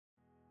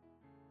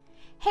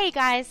Hey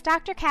guys,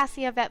 Dr.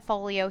 Cassia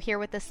Vetfolio here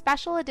with the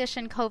special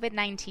edition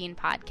COVID-19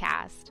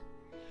 podcast.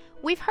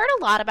 We've heard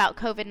a lot about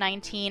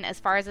COVID-19 as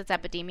far as its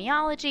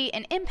epidemiology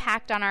and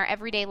impact on our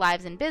everyday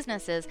lives and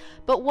businesses,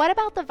 but what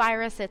about the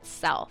virus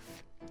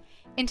itself?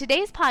 In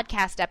today's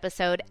podcast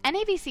episode,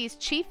 NAVC's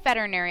Chief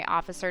Veterinary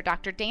Officer,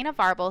 Dr. Dana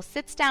Varbel,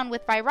 sits down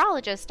with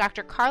virologist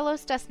Dr.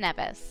 Gonçalo das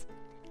Neves.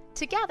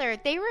 Together,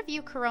 they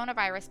review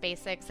coronavirus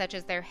basics such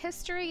as their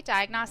history,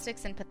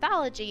 diagnostics, and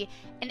pathology,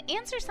 and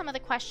answer some of the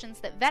questions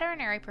that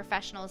veterinary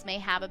professionals may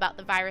have about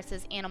the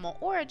virus's animal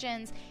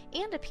origins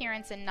and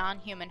appearance in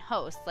non-human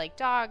hosts like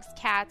dogs,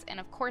 cats, and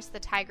of course the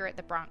tiger at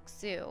the Bronx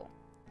Zoo.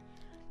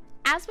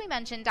 As we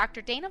mentioned,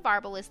 Dr. Dana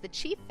Varbel is the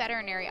Chief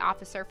Veterinary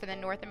Officer for the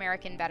North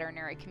American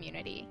veterinary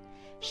community.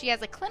 She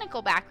has a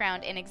clinical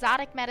background in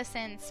exotic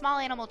medicine, small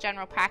animal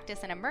general practice,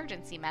 and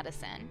emergency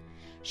medicine.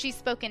 She's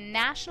spoken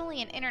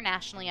nationally and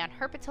internationally on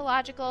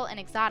herpetological and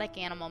exotic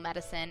animal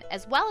medicine,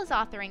 as well as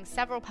authoring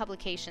several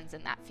publications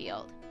in that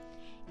field.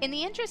 In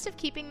the interest of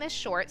keeping this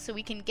short so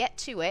we can get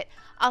to it,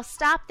 I'll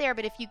stop there,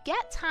 but if you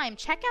get time,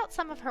 check out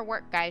some of her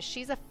work, guys.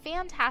 She's a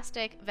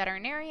fantastic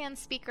veterinarian,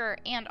 speaker,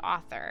 and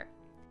author.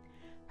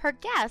 Her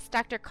guest,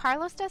 Dr.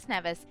 Gonçalo das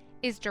Neves,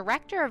 is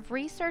Director of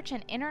Research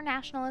and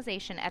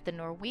Internationalization at the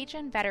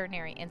Norwegian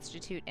Veterinary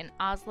Institute in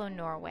Oslo,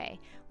 Norway,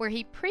 where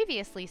he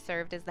previously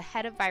served as the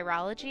head of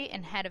virology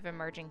and head of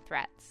emerging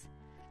threats.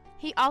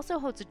 He also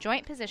holds a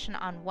joint position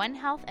on One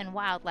Health and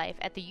Wildlife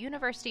at the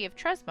University of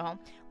Tromsø,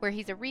 where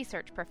he's a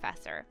research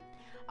professor.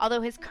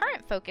 Although his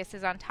current focus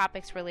is on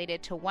topics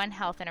related to One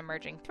Health and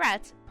emerging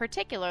threats,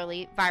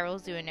 particularly viral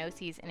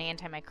zoonoses and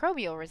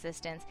antimicrobial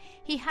resistance,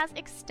 he has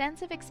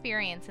extensive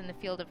experience in the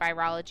field of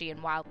virology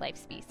and wildlife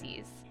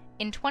species.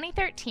 In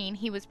 2013,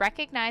 he was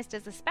recognized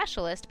as a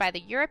specialist by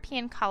the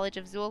European College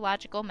of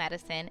Zoological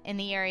Medicine in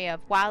the area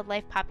of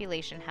wildlife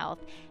population health,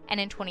 and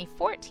in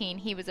 2014,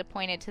 he was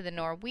appointed to the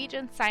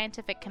Norwegian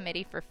Scientific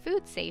Committee for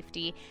Food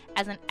Safety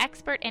as an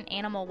expert in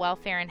animal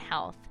welfare and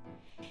health.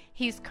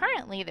 He's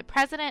currently the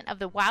president of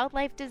the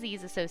Wildlife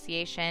Disease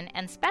Association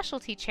and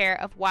specialty chair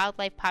of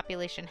wildlife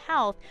population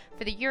health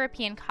for the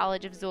European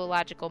College of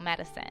Zoological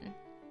Medicine.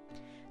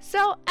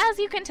 So, as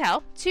you can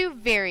tell, two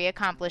very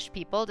accomplished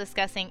people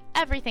discussing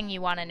everything you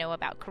want to know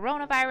about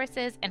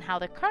coronaviruses and how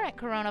the current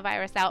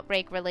coronavirus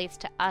outbreak relates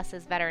to us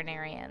as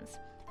veterinarians.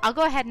 I'll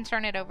go ahead and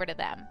turn it over to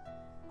them.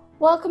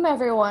 Welcome,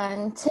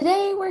 everyone.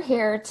 Today we're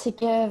here to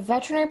give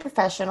veterinary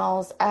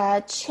professionals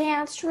a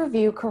chance to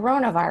review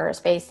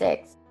coronavirus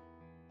basics,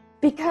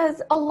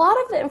 because a lot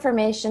of the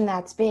information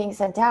that's being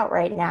sent out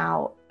right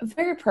now,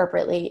 very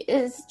appropriately,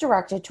 is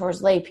directed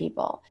towards lay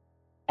people.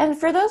 And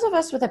for those of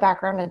us with a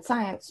background in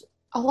science,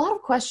 a lot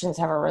of questions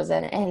have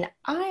arisen, and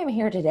I am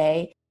here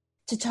today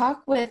to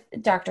talk with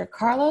Dr.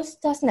 Gonçalo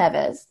das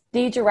Neves,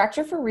 the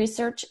Director for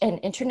Research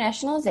and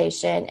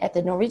Internationalization at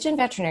the Norwegian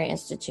Veterinary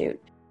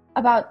Institute,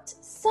 about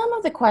some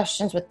of the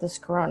questions with this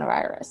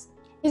coronavirus.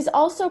 He's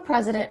also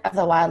president of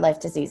the Wildlife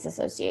Disease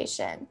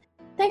Association.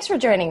 Thanks for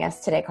joining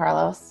us today,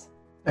 Carlos.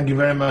 Thank you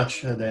very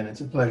much, Dan.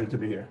 It's a pleasure to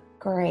be here.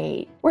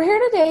 Great. We're here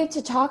today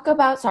to talk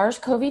about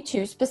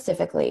SARS-CoV-2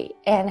 specifically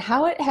and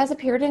how it has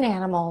appeared in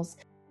animals,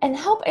 and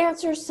help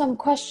answer some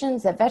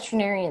questions that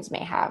veterinarians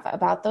may have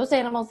about those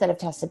animals that have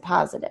tested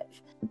positive.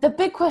 The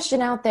big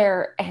question out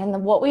there,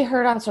 and what we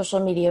heard on social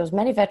media, is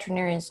many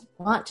veterinarians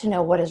want to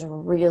know what is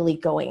really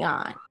going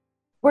on.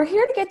 We're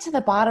here to get to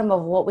the bottom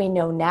of what we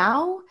know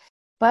now,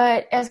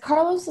 but as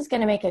Carlos is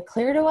going to make it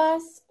clear to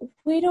us,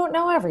 we don't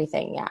know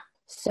everything yet.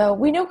 So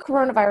we know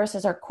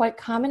coronaviruses are quite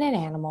common in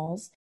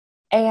animals,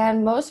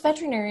 and most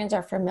veterinarians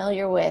are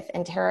familiar with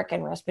enteric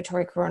and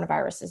respiratory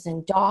coronaviruses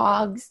in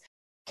dogs,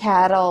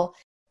 cattle,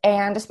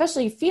 and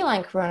especially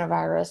feline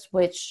coronavirus,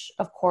 which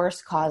of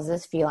course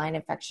causes feline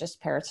infectious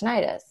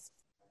peritonitis.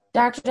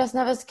 Dr. das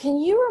Neves, can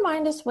you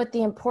remind us what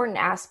the important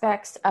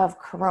aspects of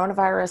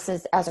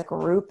coronaviruses as a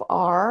group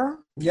are?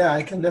 Yeah,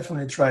 I can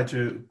definitely try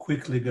to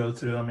quickly go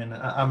through. I mean,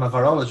 I'm a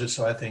virologist,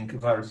 so I think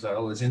viruses are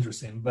always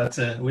interesting, but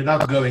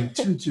without going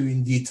too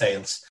in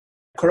details.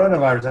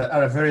 Coronaviruses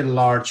are a very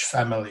large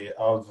family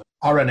of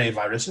RNA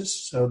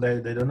viruses, so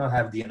they do not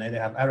have DNA, they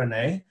have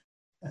RNA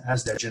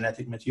as their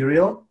genetic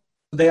material.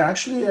 They are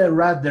actually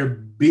rather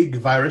big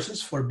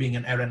viruses for being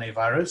an RNA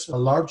virus, a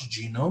large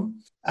genome.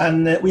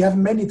 And we have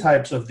many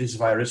types of these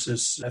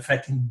viruses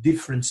affecting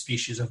different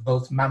species of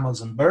both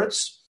mammals and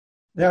birds.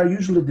 They are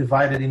usually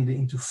divided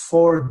into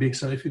four big,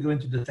 so if you go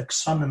into the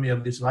taxonomy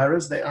of this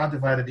virus, they are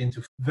divided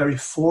into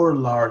four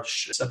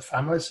large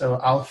subfamilies, so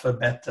alpha,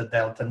 beta,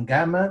 delta, and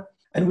gamma.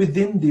 And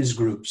within these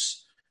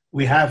groups,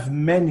 we have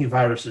many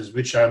viruses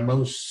which are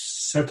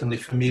most certainly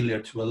familiar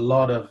to a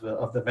lot of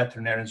the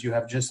veterinarians. You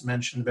have just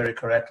mentioned very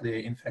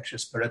correctly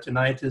infectious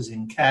peritonitis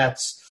in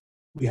cats.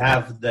 We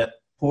have the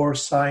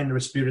porcine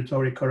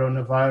respiratory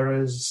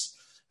coronavirus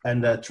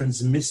and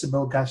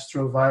transmissible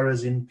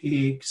gastrovirus in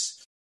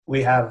pigs.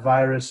 We have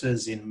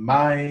viruses in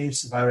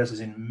mice, viruses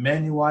in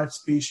many wild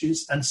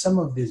species, and some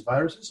of these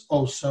viruses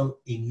also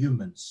in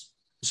humans.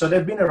 So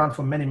they've been around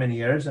for many, many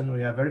years, and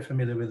we are very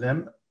familiar with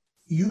them.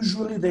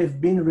 Usually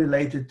they've been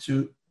related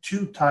to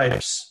two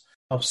types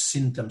of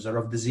symptoms or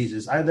of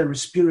diseases, either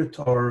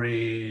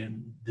respiratory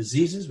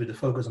diseases with a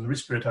focus on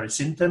respiratory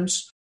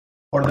symptoms,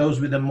 or those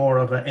with a more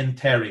of an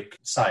enteric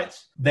side.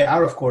 They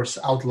are, of course,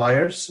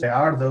 outliers. There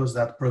are those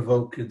that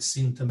provoke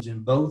symptoms in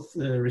both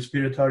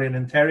respiratory and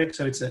enteric,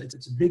 so it's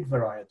a big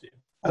variety.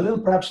 A little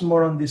perhaps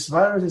more on this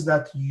virus is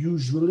that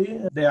usually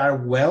they are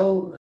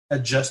well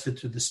adjusted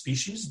to the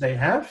species they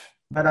have,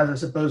 but as I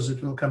suppose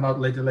it will come out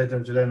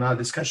later today in our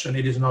discussion,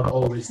 it is not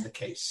always the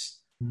case.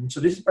 So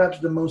this is perhaps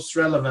the most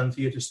relevant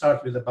here to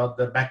start with about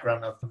the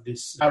background of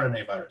this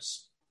RNA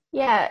virus.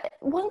 Yeah,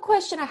 one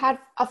question I had,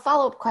 a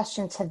follow-up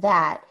question to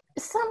that.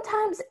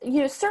 Sometimes,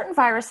 certain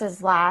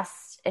viruses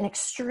last an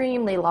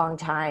extremely long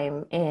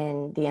time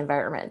in the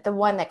environment. The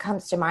one that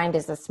comes to mind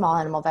as a small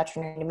animal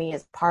veterinary to me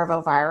is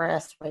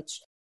parvovirus,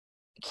 which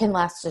can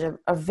last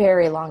a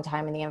very long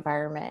time in the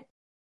environment.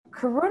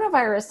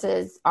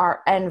 Coronaviruses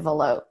are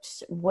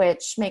enveloped,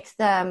 which makes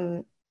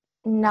them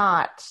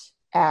not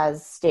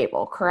as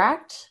stable,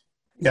 correct?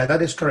 Yeah,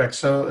 that is correct.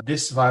 So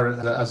this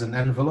virus has an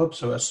envelope,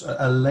 so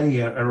a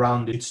layer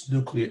around its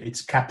nucleus,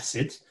 its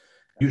capsid,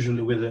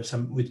 usually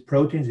with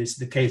proteins. It's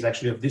the case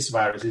actually of this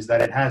virus is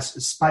that it has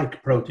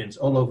spike proteins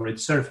all over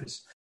its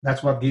surface.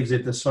 That's what gives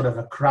it a sort of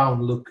a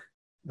crown look.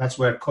 That's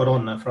where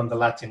corona from the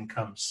Latin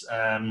comes.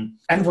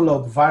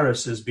 Envelope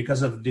viruses,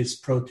 because of this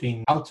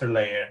protein outer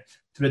layer,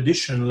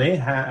 traditionally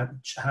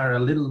are a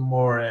little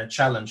more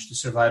challenged to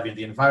survive in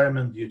the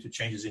environment due to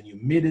changes in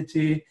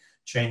humidity,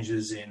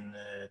 changes in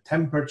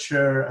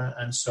temperature,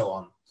 and so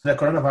on. The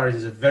coronavirus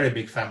is a very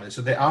big family,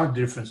 so there are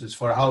differences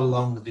for how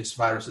long these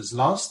viruses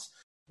last.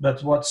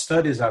 But what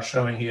studies are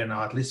showing here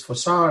now, at least for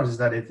SARS, is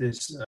that it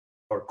is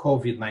for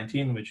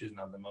COVID-19, which is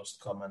not the most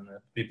common,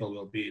 people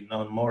will be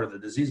known more of the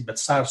disease, but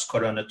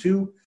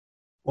SARS-CoV-2,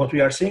 what we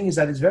are seeing is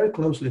that it's very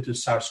closely to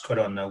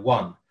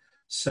SARS-CoV-1.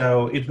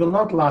 So it will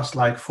not last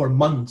for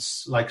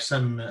months like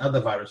some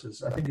other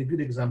viruses. I think a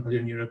good example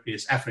in Europe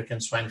is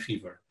African swine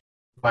fever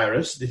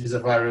virus. This is a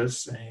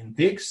virus in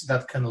pigs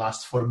that can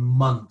last for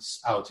months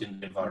out in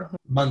the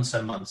environment, months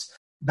and months.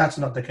 That's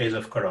not the case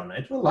of corona.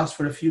 It will last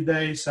for a few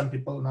days. Some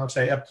people now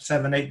say up to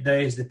 7-8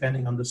 days,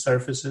 depending on the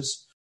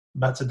surfaces,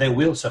 but they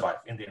will survive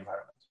in the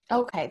environment.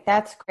 Okay,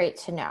 that's great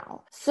to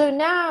know. So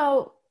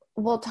now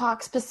we'll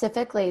talk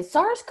specifically.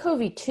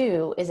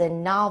 SARS-CoV-2 is a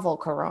novel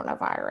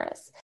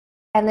coronavirus,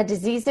 and the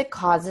disease it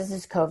causes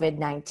is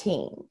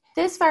COVID-19.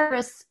 This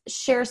virus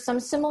shares some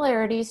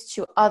similarities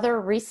to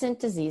other recent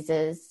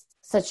diseases,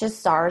 such as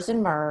SARS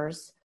and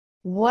MERS.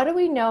 What do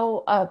we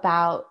know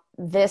about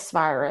this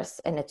virus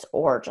and its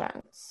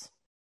origins?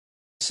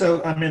 So,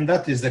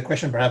 that is the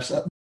question, perhaps.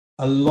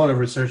 A lot of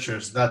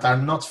researchers that are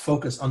not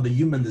focused on the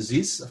human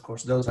disease, of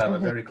course, those have a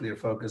very clear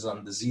focus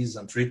on disease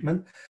and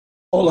treatment.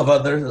 All of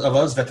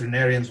us,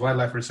 veterinarians,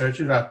 wildlife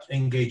researchers, are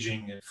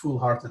engaging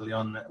full-heartedly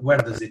on where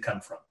does it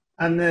come from.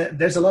 And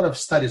there's a lot of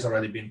studies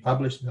already been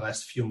published in the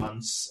last few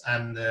months,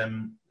 and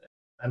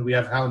we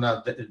have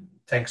now,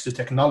 thanks to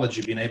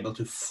technology, been able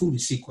to fully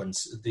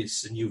sequence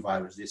this new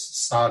virus, this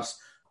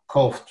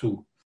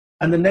SARS-CoV-2.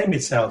 And the name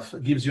itself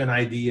gives you an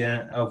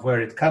idea of where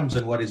it comes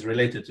and what is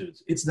related to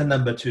it. It's the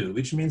number 2,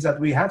 which means that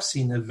we have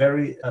seen a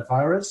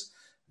virus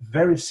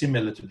very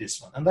similar to this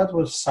one. And that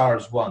was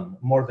SARS-1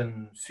 more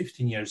than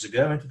 15 years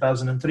ago in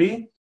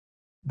 2003.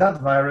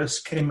 That virus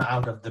came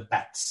out of the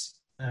bats.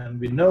 And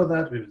we know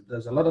that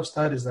there's a lot of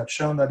studies that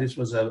shown that this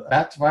was a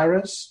bat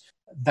virus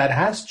that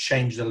has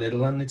changed a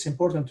little. And it's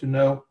important to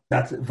know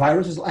that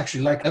viruses,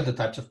 actually like other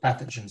types of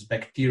pathogens,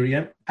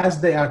 bacteria,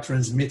 as they are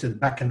transmitted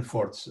back and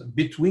forth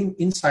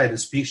inside a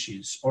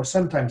species or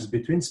sometimes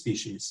between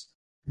species,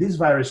 this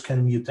virus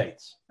can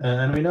mutate.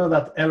 And we know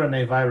that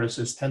RNA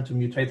viruses tend to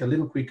mutate a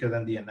little quicker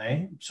than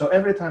DNA. So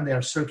every time they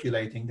are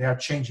circulating, they are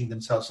changing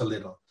themselves a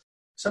little.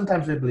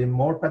 Sometimes they become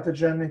more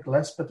pathogenic,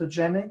 less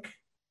pathogenic.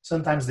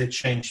 Sometimes they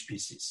change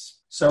species.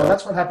 So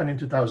that's what happened in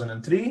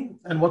 2003.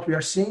 And what we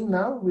are seeing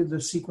now with the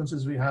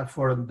sequences we have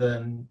for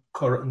the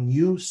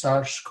new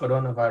SARS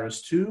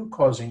coronavirus 2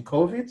 causing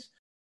COVID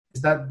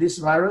is that this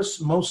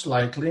virus most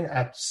likely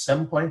at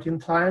some point in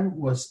time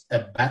was a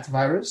bat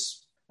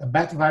virus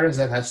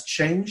that has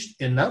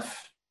changed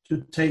enough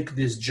to take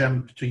this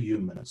jump to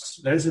humans.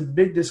 There is a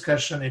big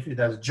discussion if it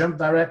has jumped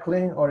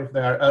directly or if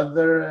there are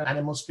other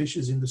animal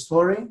species in the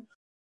story.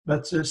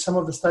 But some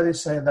of the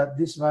studies say that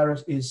this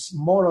virus is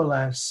more or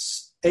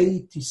less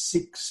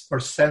 86%,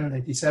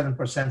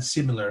 87%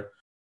 similar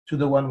to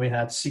the one we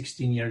had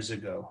 16 years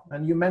ago.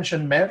 And you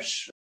mentioned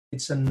MERS.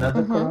 It's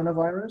another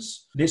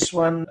coronavirus. This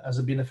one has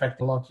been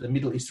affecting a lot. The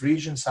Middle East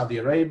region, Saudi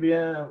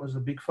Arabia was a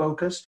big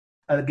focus.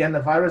 Again,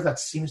 a virus that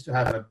seems to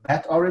have a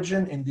bat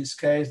origin. In this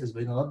case, there's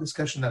been a lot of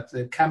discussion that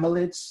the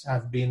camelids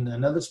have been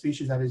another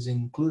species that is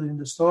included in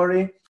the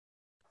story.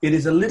 It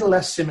is a little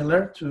less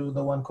similar to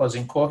the one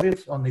causing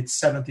COVID on its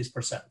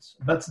 70%.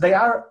 But they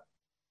are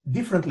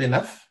different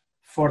enough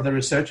for the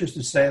researchers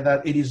to say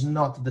that it is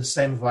not the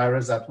same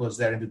virus that was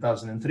there in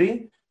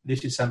 2003.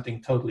 This is something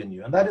totally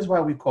new. And that is why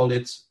we call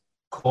it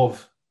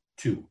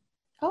CoV-2.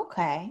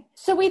 Okay.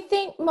 So we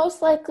think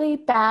most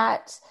likely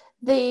that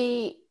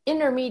the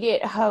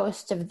intermediate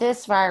host of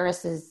this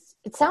virus is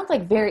it sounds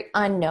like very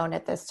unknown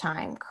at this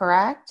time,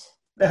 correct?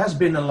 There has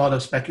been a lot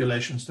of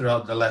speculations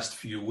throughout the last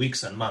few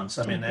weeks and months.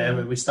 I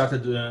mean, we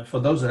started, for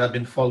those that have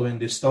been following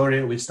this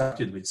story, we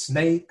started with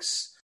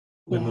snakes.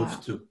 We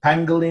moved to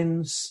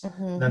pangolins.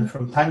 Then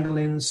from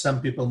pangolins,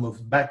 some people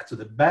moved back to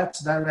the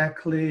bats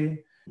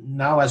directly.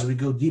 Now, as we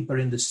go deeper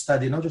in the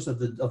study, not just of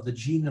the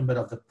genome, but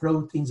of the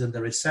proteins and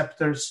the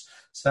receptors,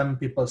 some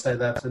people say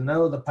that,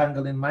 no, the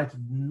pangolin might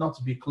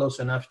not be close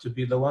enough to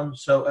be the one.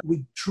 So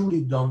we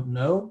truly don't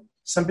know.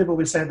 Some people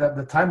will say that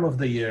the time of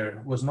the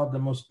year was not the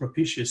most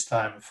propitious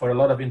time for a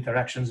lot of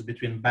interactions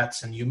between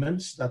bats and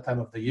humans. That time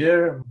of the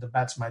year, the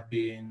bats might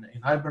be in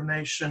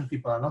hibernation.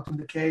 People are not in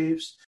the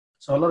caves.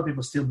 So a lot of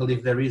people still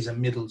believe there is a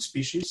middle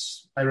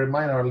species. I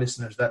remind our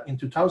listeners that in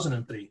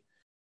 2003,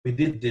 we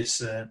did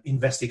this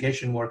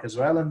investigation work as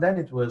well. And then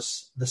it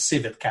was the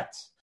civet cat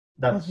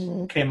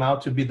that came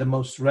out to be the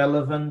most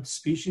relevant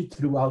species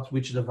throughout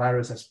which the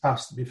virus has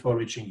passed before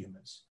reaching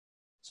humans.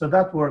 So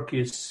that work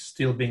is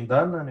still being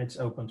done, and it's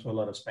open to a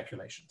lot of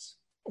speculations.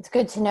 It's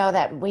good to know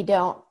that we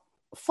don't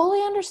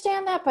fully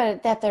understand that,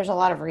 but that there's a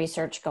lot of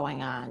research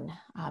going on.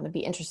 It'd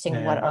be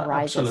interesting what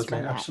arises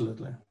from that.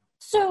 Absolutely.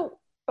 So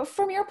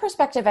from your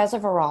perspective as a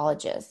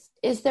virologist,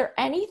 is there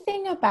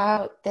anything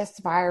about this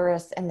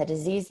virus and the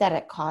disease that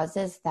it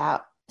causes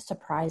that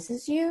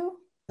surprises you?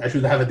 I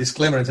should have a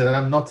disclaimer and say that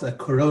I'm not a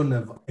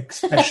corona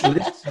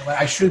specialist. So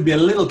I should be a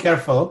little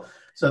careful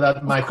so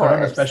that my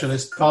corona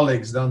specialist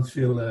colleagues don't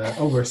feel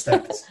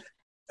overstepped.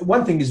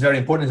 One thing is very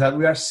important is that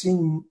we are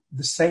seeing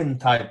the same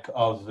type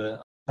of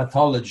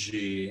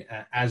pathology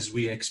as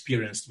we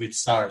experienced with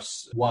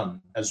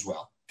SARS-1 as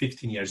well,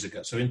 15 years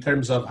ago. So in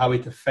terms of how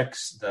it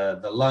affects the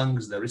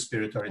lungs, the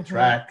respiratory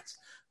tract,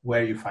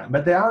 where you find.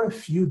 But there are a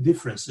few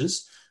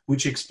differences,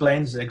 which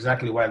explains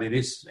exactly why it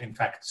is, in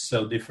fact,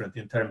 so different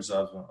in terms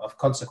of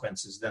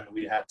consequences than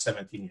we had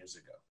 17 years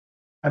ago.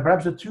 And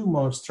perhaps the two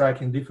most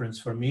striking difference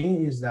for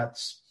me is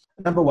that,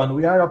 number one,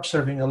 we are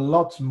observing a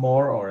lot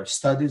more, or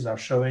studies are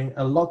showing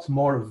a lot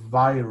more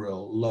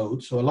viral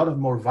load, so a lot of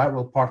more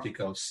viral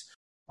particles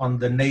on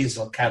the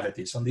nasal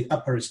cavities, on the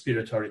upper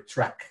respiratory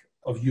tract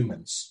of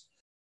humans,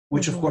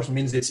 which of course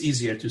means it's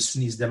easier to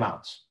sneeze them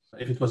out.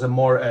 If it was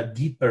a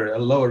deeper, a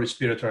lower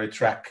respiratory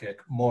tract,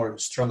 more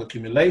strong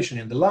accumulation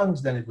in the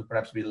lungs, then it would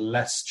perhaps be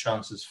less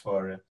chances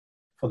for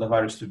the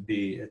virus to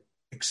be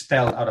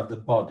expelled out of the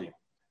body.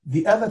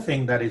 The other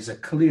thing that is a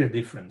clear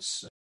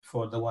difference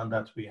for the one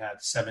that we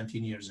had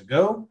 17 years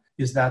ago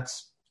is that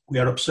we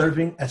are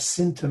observing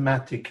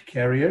asymptomatic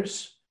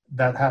carriers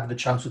that have the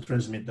chance to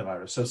transmit the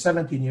virus. So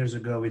 17 years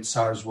ago with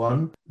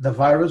SARS-1, the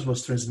virus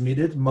was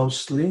transmitted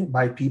mostly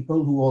by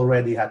people who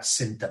already had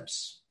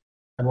symptoms.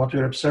 And what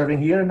we're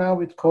observing here now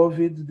with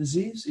COVID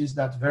disease is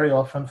that very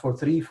often for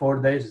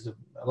 3-4 days,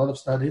 a lot of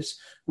studies,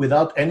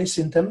 without any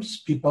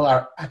symptoms, people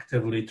are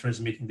actively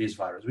transmitting this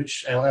virus,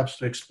 which helps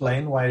to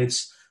explain why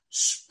it's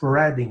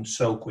spreading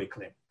so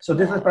quickly. So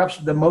this is perhaps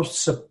the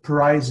most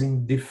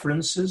surprising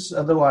differences.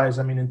 Otherwise,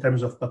 I mean, in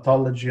terms of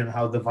pathology and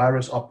how the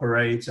virus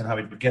operates and how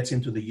it gets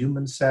into the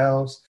human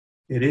cells,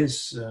 it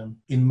is,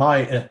 in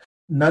my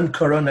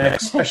non-corona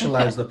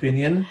specialized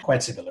opinion,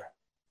 quite similar.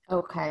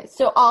 Okay.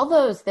 So all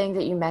those things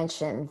that you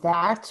mentioned,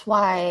 that's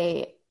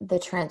why the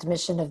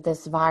transmission of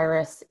this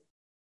virus,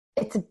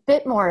 it's a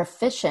bit more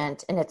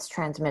efficient in its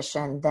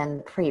transmission than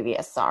the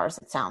previous SARS,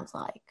 it sounds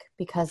like,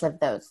 because of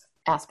those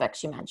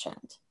aspects you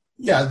mentioned.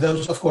 Yeah,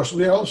 those, of course.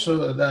 We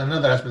also,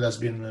 another aspect that's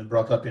been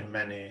brought up in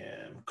many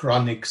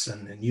chronics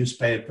and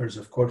newspapers,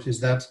 of course, is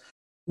that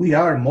we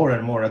are more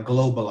and more a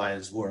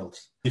globalized world.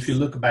 If you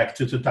look back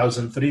to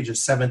 2003,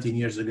 just 17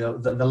 years ago,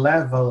 the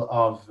level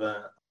of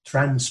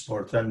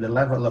transport and the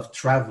level of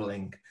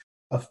traveling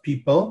of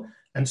people,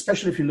 and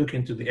especially if you look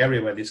into the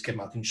area where this came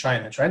out in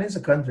China. China is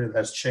a country that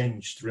has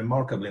changed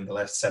remarkably in the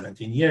last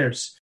 17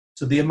 years.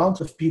 So the amount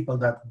of people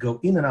that go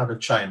in and out of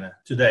China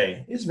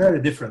today is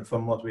very different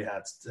from what we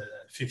had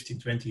 15,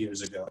 20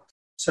 years ago.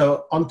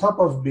 So on top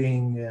of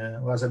being,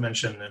 as I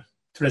mentioned,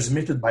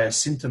 transmitted by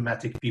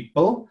asymptomatic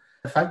people,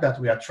 the fact that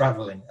we are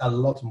traveling a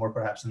lot more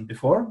perhaps than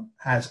before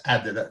has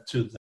added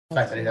to the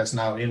fact that it has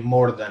now in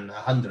more than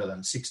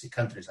 160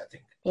 countries, I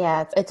think.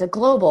 Yeah, it's a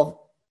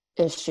global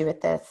issue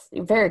with this.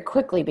 It very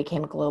quickly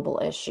became a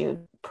global issue,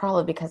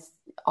 probably because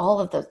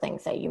all of those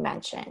things that you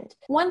mentioned.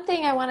 One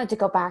thing I wanted to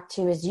go back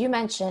to is you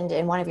mentioned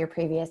in one of your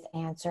previous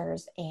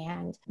answers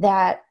and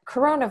that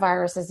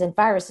coronaviruses and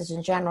viruses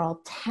in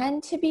general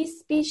tend to be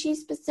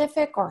species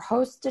specific or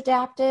host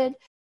adapted.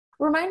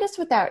 Remind us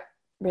what that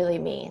really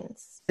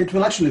means. It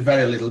will actually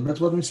vary a little, but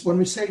when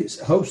we say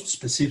host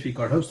specific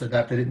or host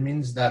adapted, it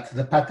means that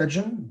the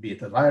pathogen, be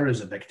it a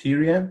virus, a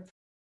bacteria,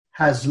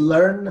 has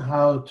learned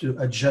how to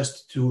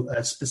adjust to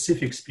a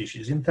specific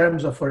species in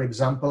terms of, for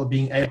example,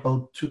 being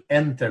able to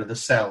enter the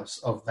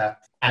cells of that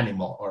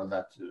animal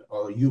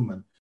or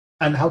human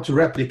and how to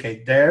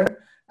replicate there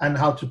and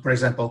how to, for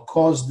example,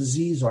 cause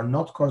disease or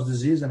not cause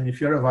disease. I mean,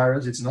 if you're a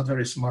virus, it's not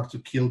very smart to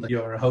kill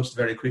your host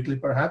very quickly,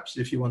 perhaps,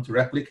 if you want to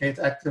replicate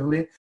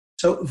actively.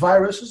 So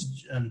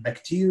viruses and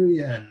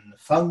bacteria and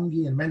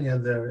fungi and many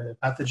other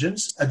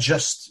pathogens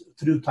adjust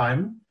through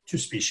time to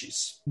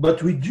species.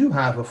 But we do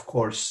have, of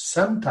course,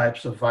 some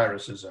types of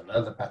viruses and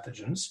other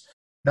pathogens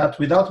that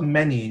without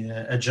many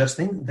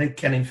adjusting, they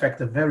can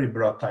infect a very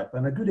broad type.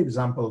 And a good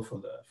example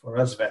for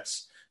us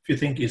vets, if you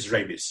think, is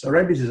rabies. So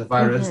rabies is a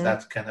virus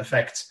that can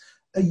affect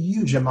a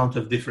huge amount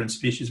of different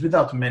species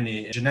without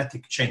many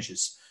genetic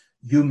changes.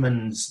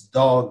 Humans,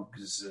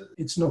 dogs,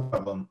 it's no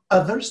problem.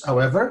 Others,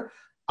 however,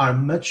 are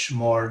much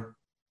more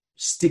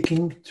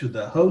sticking to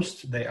the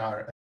host they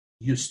are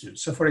used to.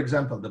 So, for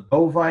example, the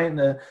bovine,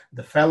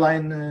 the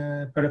feline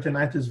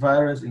peritonitis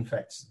virus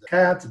infects the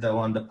cat,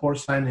 the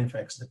porcine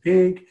infects the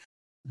pig.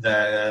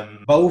 The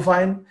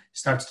bovine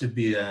starts to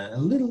be a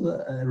little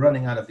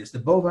running out of this. The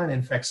bovine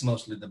infects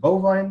mostly the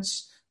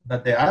bovines,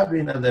 but there have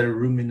been other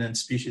ruminant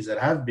species that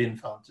have been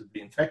found to be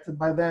infected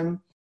by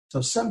them. So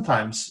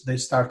sometimes they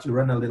start to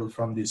run a little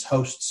from this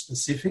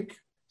host-specific,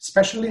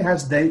 especially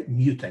as they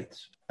mutate.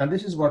 And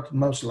this is what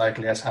most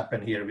likely has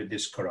happened here with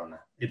this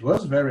corona. It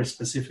was very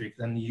specific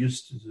and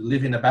used to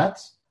live in a bat,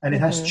 and it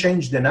has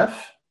changed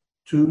enough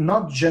to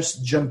not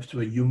just jump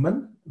to a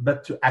human,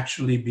 but to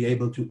actually be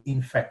able to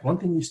infect. One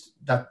thing is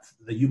that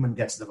the human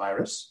gets the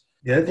virus.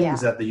 The other thing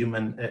is that the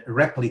human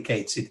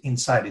replicates it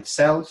inside its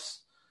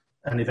cells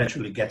and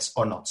eventually gets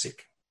or not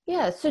sick.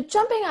 Yeah, so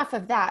jumping off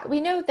of that, we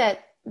know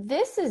that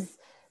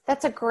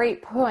that's a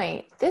great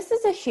point. This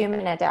is a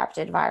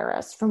human-adapted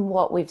virus from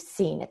what we've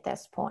seen at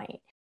this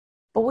point.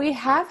 But we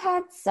have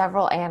had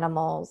several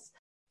animals,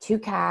 2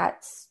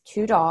 cats,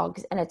 2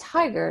 dogs, and a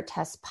tiger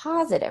test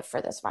positive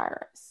for this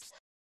virus.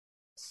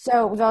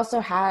 So we've also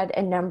had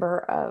a number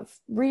of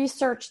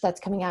research that's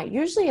coming out,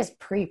 usually as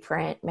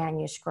preprint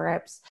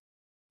manuscripts,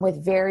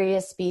 with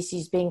various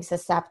species being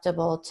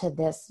susceptible to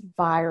this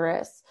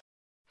virus.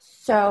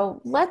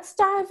 So let's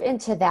dive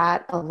into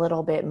that a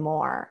little bit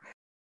more.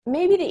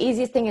 Maybe the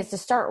easiest thing is to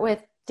start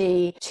with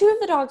the 2 of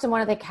the dogs and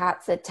 1 of the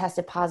cats that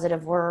tested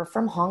positive were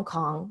from Hong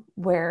Kong,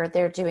 where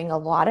they're doing a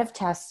lot of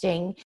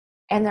testing,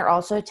 and they're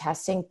also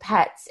testing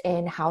pets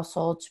in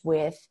households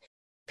with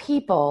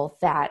people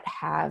that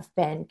have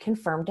been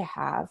confirmed to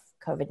have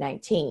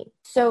COVID-19.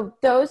 So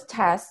those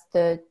tests,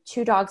 the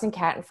 2 dogs and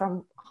cat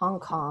from Hong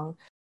Kong,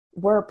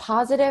 were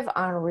positive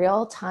on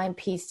real-time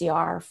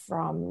PCR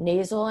from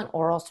nasal and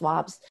oral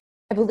swabs.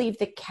 I believe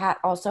the cat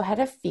also had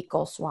a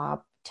fecal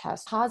swab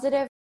test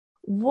positive.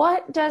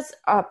 What does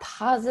a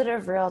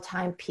positive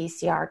real-time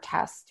PCR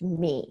test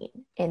mean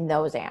in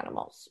those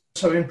animals?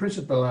 So in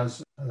principle,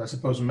 as I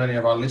suppose many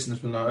of our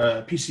listeners will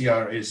know,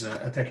 PCR is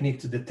a technique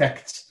to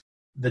detect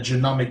the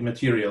genomic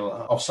material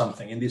of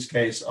something, in this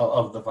case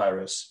of the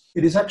virus.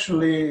 It is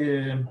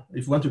actually,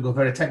 if you want to go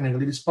very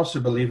technical, it is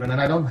possible even, and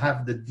I don't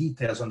have the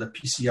details on the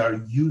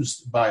PCR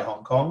used by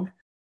Hong Kong,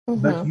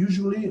 but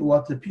usually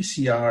what the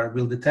PCR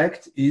will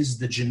detect is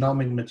the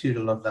genomic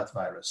material of that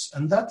virus.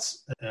 And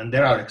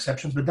there are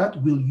exceptions, but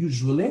that will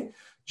usually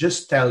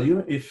just tell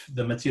you if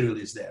the material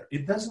is there.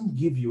 It doesn't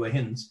give you a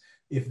hint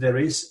if there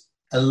is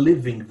a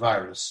living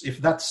virus, if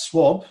that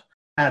swab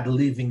had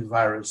living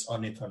virus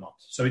on it or not.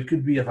 So it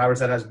could be a virus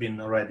that has been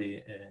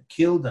already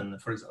killed,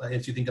 and for example,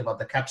 if you think about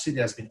the capsid,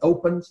 it has been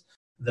opened,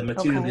 the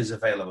material is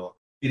available.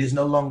 It is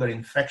no longer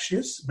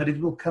infectious, but it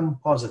will come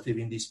positive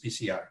in this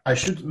PCR. I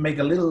should make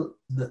a little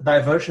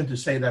diversion to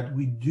say that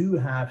we do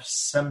have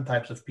some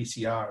types of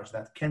PCRs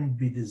that can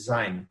be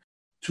designed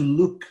to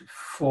look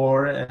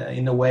for,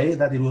 in a way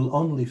that it will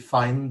only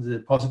find the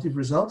positive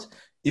result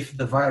if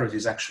the virus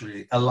is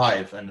actually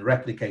alive and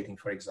replicating,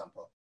 for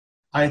example.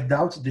 I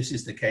doubt this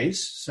is the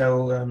case.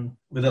 So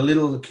with a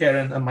little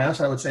care on my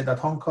answer, I would say that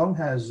Hong Kong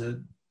has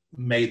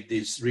made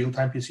this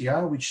real-time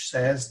PCR, which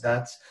says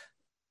that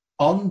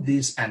on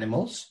these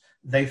animals,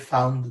 they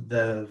found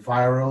the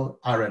viral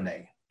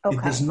RNA. Okay.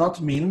 It does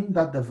not mean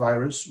that the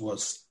virus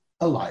was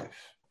alive.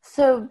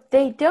 So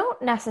they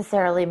don't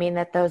necessarily mean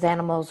that those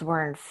animals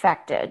were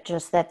infected,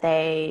 just that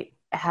they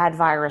had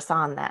virus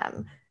on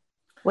them,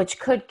 which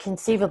could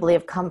conceivably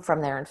have come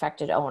from their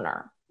infected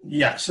owner.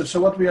 Yeah, so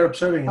what we are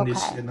observing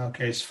in our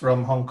case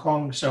from Hong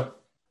Kong, so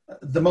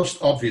the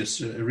most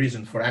obvious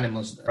reason for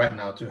animals right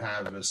now to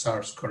have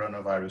SARS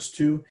coronavirus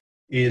 2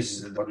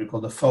 is what we call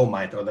the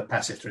fomite, or the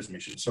passive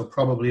transmission. So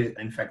probably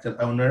the infected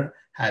owner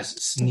has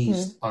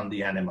sneezed on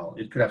the animal.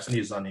 It could have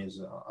sneezed on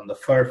the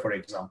fur, for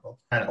example,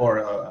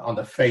 or on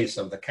the face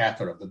of the cat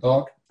or of the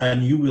dog.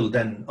 And you will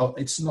then,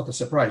 it's not a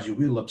surprise, you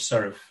will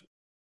observe,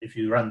 if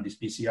you run these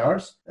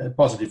PCRs,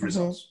 positive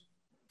results.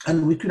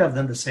 And we could have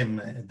done the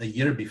same the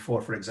year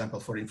before, for example,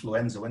 for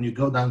influenza. When you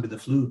go down with the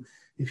flu,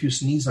 if you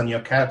sneeze on your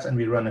cat and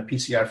we run a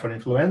PCR for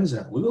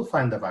influenza, we will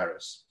find the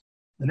virus.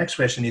 The next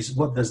question is,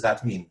 what does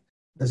that mean?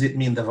 Does it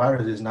mean the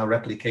virus is now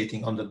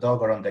replicating on the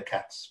dog or on the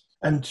cats?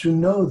 And to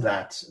know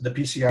that, the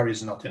PCR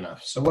is not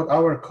enough. So what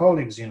our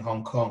colleagues in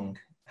Hong Kong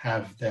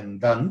have then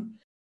done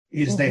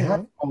is they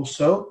have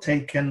also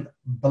taken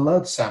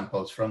blood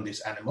samples from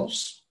these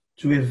animals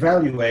to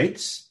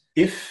evaluate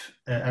if,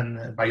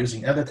 and by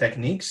using other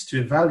techniques, to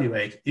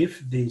evaluate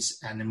if these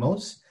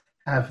animals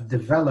have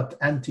developed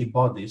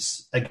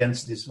antibodies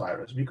against this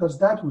virus. Because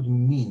that would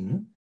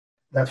mean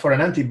that for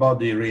an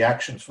antibody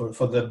reaction,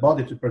 for the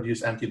body to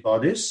produce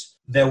antibodies,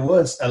 there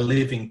was a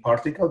living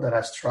particle that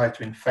has tried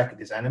to infect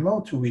this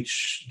animal, to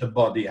which the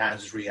body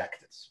has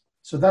reacted.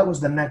 So that was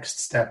the next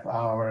step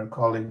our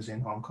colleagues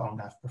in Hong Kong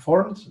have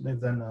performed.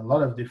 They've done a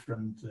lot of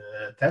different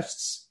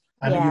tests.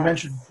 And you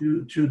mentioned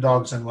two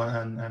dogs and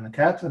a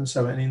cat. And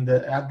so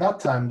at that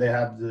time, they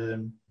had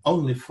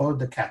only for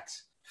the cat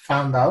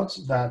found out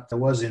that there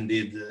was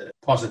indeed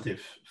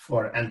positive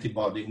for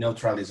antibody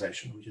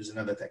neutralization, which is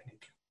another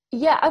technique.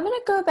 Yeah, I'm going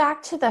to go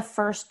back to the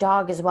first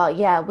dog as well.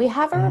 Yeah, we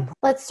have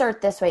let's start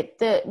this way.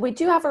 We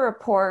do have a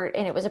report,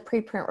 and it was a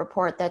preprint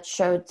report that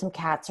showed some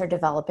cats are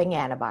developing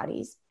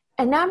antibodies.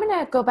 And now I'm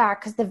going to go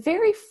back because the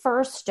very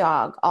first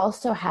dog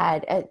also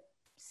had a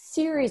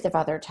series of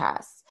other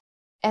tests,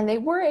 and they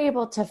were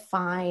able to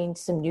find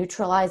some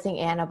neutralizing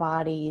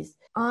antibodies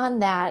on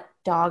that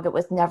dog. It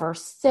was never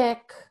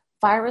sick.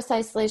 Virus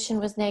isolation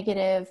was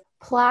negative.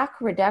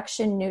 Plaque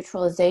reduction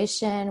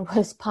neutralization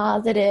was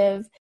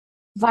positive.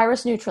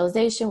 Virus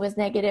neutralization was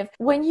negative.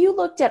 When you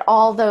looked at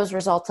all those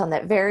results on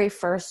that very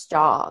first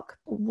dog,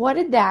 what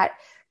did that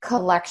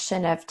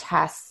collection of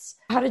tests,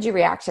 how did you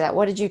react to that?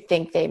 What did you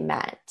think they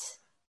meant?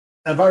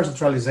 A virus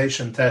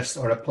neutralization test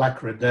or a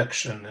plaque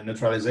reduction and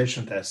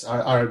neutralization test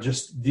are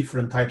just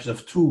different types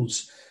of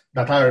tools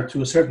that are,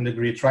 to a certain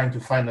degree, trying to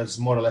find us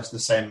more or less the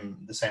same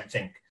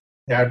thing.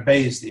 They are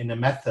based in a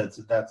method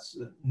that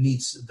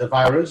needs the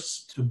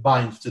virus to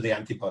bind to the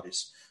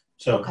antibodies.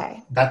 So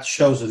that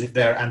shows us if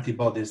there are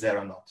antibodies there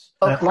or not.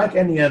 Like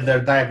any other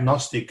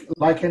diagnostic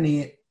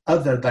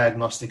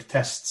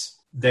tests,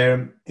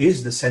 there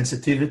is the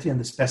sensitivity and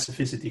the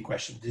specificity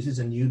question. This is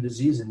a new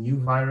disease, a new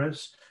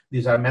virus.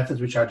 These are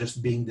methods which are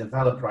just being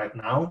developed right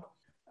now.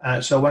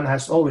 So one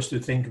has always to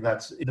think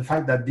that the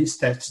fact that these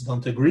tests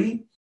don't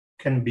agree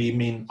can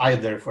mean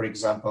either, for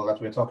example,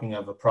 that we're talking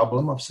of a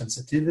problem of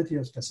sensitivity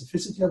or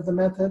specificity of the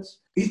methods.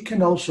 It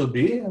can also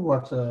be,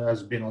 what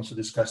has been also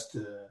discussed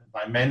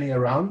by many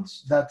around,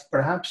 that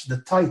perhaps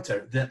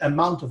the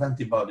amount of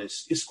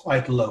antibodies is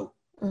quite low.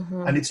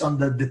 Mm-hmm. And it's on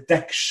the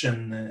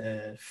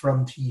detection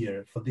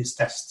frontier for these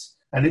tests.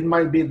 And it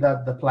might be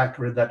that the plaque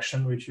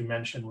reduction, which you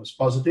mentioned was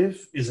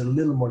positive, is a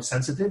little more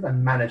sensitive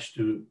and managed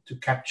to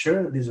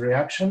capture this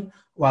reaction,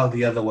 while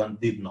the other one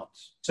did not.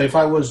 So if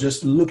I was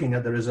just looking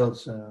at the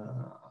results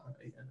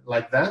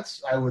like that,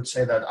 I would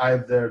say that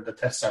either the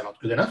tests are not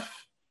good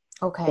enough,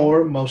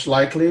 or most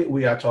likely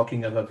we are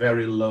talking of a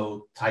very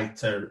low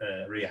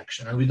titer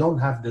reaction. And we don't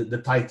have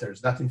the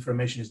titers. That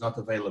information is not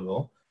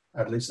available,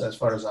 at least as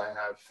far as I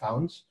have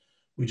found.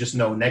 We just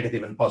know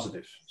negative and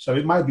positive. So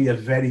it might be a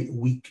very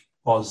weak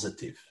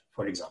positive,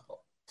 for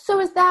example. So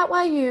is that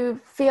why you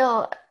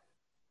feel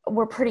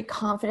we're pretty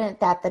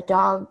confident that the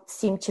dog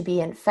seemed to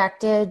be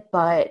infected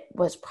but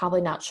was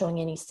probably not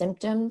showing any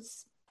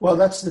symptoms? Well,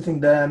 that's the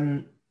thing.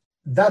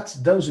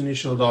 Those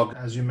initial dogs,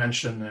 as you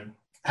mentioned,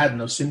 had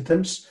no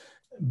symptoms,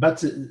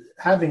 but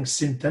having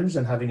symptoms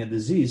and having a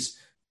disease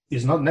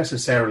is not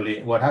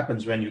necessarily what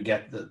happens when you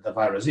get the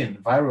virus in.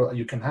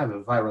 You can have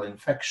a viral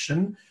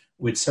infection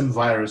with some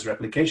virus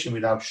replication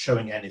without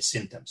showing any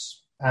symptoms.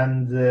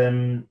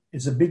 And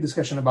it's a big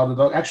discussion about the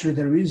dog. Actually,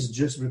 there is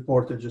just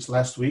reported just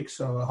last week.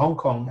 So Hong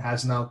Kong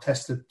has now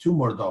tested 2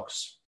 more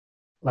dogs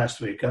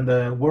last week. And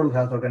the World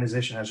Health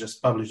Organization has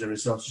just published the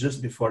results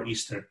just before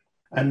Easter.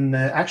 And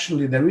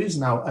actually, there is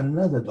now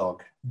another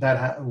dog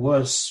that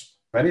was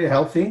very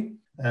healthy,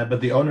 but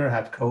the owner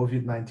had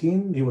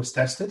COVID-19. He was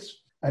tested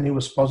and he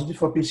was positive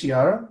for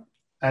PCR.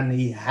 And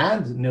he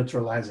had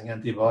neutralizing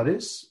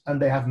antibodies.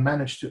 And they have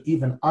managed to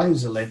even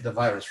isolate the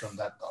virus from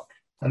that dog.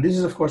 And this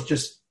is, of course,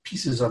 just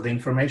pieces of the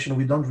information.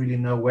 We don't really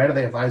know where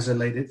they have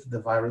isolated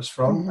the virus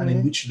from and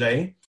in which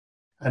day.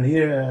 And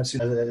here, as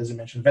you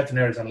mentioned,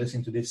 veterinarians are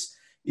listening to this.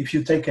 If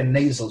you take a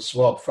nasal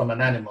swab from an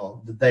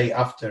animal the day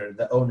after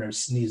the owner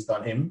sneezed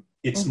on him,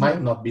 it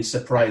might not be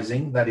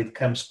surprising that it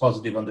comes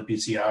positive on the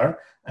PCR,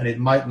 and it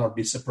might not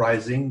be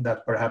surprising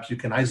that perhaps you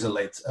can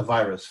isolate a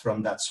virus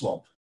from that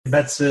swab.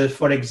 But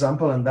for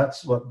example, and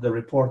that's what the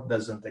report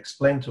doesn't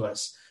explain to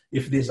us,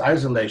 if this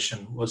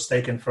isolation was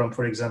taken from,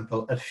 for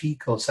example, a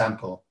fecal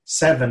sample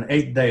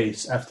 7-8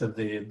 days after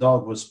the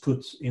dog was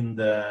put in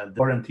the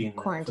quarantine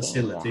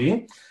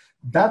facility,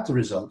 that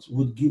result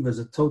would give us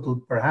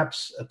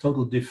perhaps a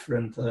total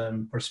different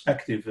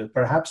perspective.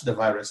 Perhaps the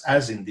virus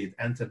has indeed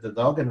entered the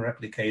dog and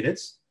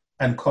replicated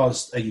and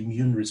caused an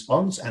immune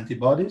response,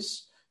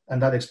 antibodies,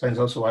 and that explains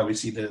also why we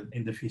see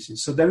in the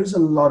feces. So there is a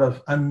lot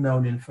of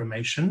unknown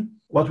information.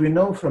 What we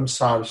know from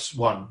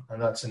SARS-1,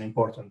 and that's an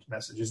important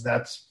message, is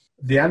that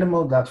the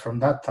animal that from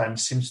that time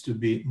seems to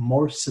be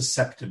more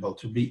susceptible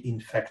to be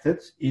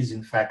infected is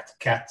in fact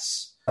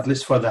cats. At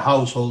least for the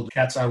household,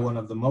 cats are one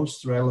of the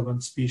most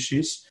relevant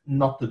species,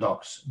 not the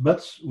dogs.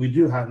 But we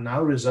do have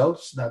now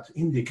results that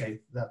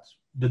indicate that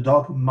the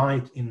dog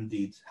might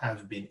indeed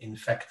have been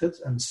infected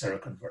and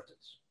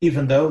seroconverted,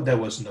 even though there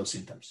was no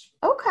symptoms.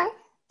 Okay,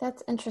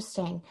 that's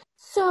interesting.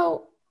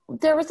 So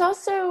there was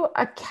also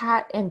a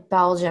cat in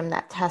Belgium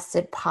that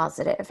tested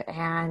positive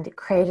and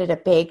created a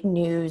big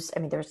news. I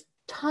mean, there's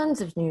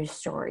tons of news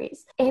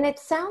stories. And it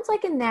sounds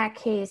like in that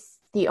case,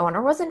 the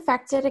owner was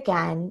infected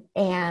again,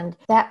 and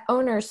that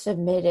owner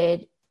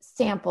submitted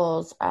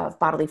samples of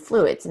bodily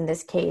fluids, in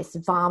this case,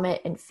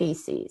 vomit and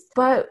feces.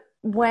 But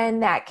when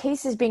that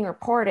case is being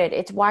reported,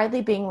 it's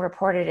widely being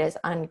reported as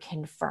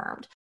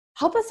unconfirmed.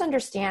 Help us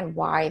understand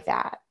why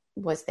that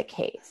was the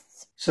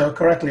case. So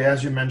correctly,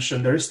 as you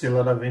mentioned, there is still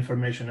a lot of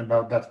information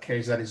about that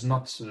case that is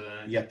not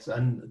yet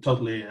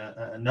totally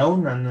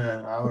known. And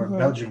our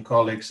Belgian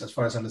colleagues, as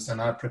far as I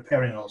understand, are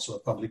preparing also a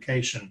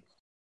publication.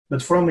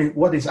 But from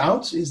what is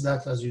out is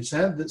that, as you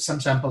said, that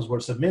some samples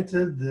were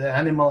submitted, the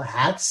animal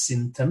had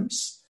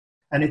symptoms,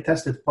 and it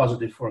tested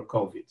positive for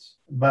COVID.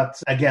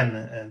 But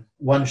again,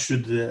 one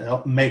should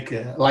make,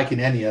 like in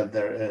any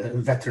other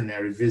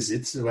veterinary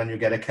visits, when you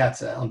get a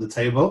cat on the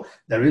table,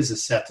 there is a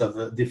set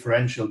of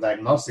differential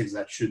diagnostics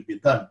that should be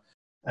done.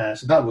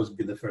 So that would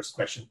be the first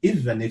question.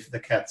 Even if the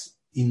cat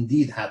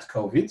indeed had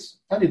COVID,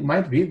 and it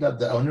might be that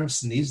the owner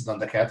sneezed on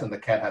the cat and the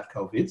cat had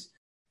COVID,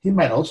 he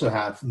might also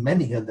have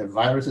many other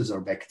viruses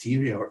or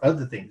bacteria or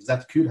other things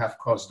that could have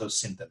caused those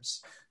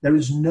symptoms. There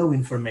is no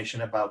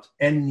information about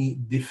any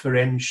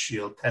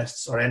differential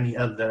tests or any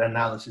other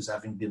analysis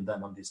having been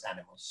done on these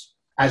animals.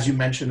 As you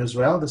mentioned as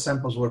well, the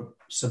samples were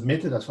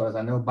submitted, as far as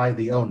I know, by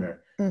the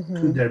owner.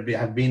 Could there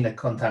have been a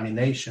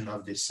contamination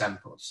of these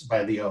samples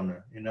by the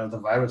owner? You know, the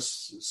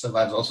virus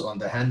survives also on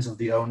the hands of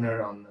the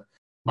owner,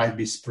 might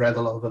be spread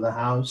all over the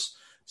house.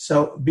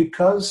 So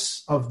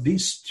because of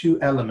these two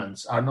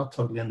elements are not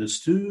totally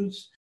understood,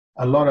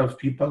 a lot of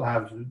people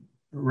have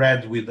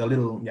read with a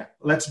little,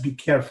 let's be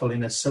careful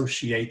in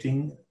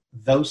associating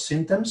those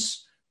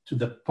symptoms to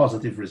the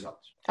positive result.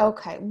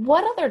 Okay.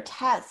 What other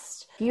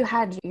tests, if you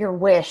had your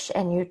wish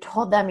and you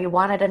told them you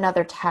wanted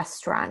another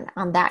test run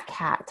on that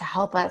cat to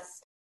help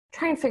us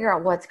try and figure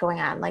out what's going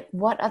on, like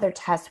what other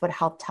tests would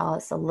help tell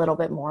us a little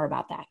bit more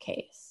about that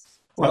case?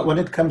 Well, when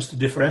it comes to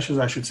differentials,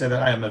 I should say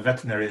that I am a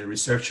veterinary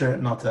researcher,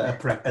 not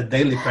a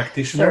daily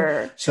practitioner.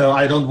 Sure. So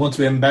I don't want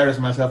to embarrass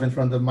myself in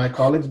front of my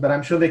colleagues, but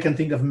I'm sure they can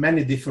think of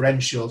many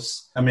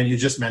differentials. I mean, you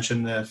just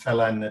mentioned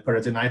feline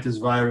peritonitis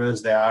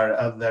virus. There are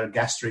other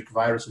gastric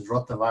viruses,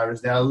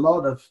 rotavirus. There are a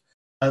lot of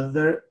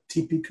other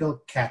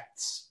typical cat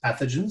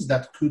pathogens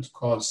that could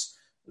cause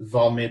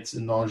vomit,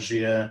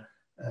 nausea,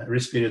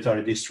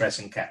 respiratory distress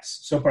in cats.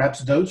 So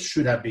perhaps those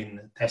should have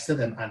been tested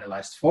and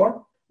analyzed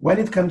for. When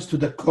it comes to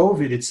the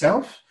COVID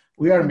itself,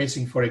 we are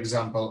missing, for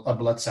example, a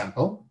blood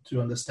sample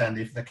to understand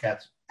if the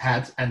cat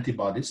had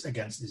antibodies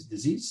against this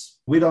disease.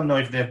 We don't know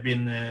if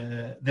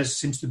there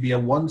seems to be a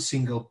one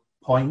single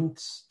point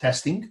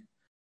testing,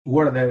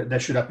 where there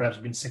should have perhaps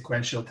been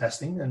sequential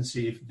testing and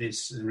see if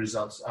these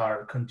results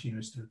are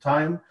continuous through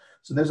time.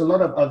 So there's a lot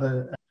of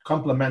other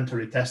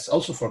complementary tests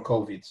also for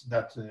COVID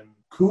that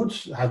could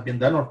have been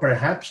done or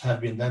perhaps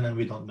have been done and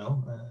we don't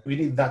know. We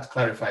need that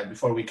clarified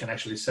before we can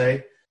actually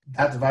say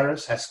that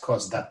virus has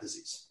caused that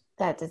disease.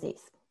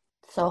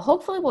 So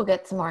hopefully we'll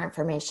get some more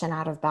information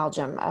out of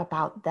Belgium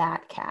about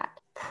that cat.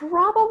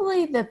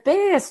 Probably the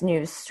biggest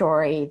news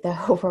story,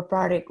 though,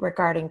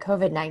 regarding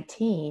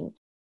COVID-19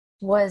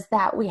 was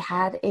that we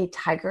had a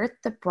tiger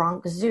at the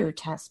Bronx Zoo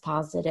test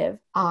positive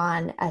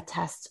on a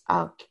test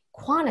of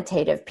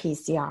quantitative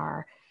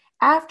PCR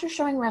after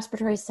showing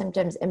respiratory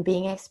symptoms and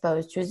being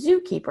exposed to a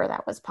zookeeper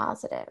that was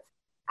positive.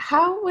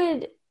 How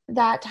would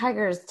that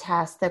tiger's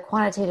test, the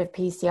quantitative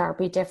PCR,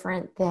 be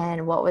different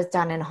than what was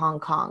done in Hong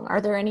Kong?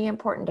 Are there any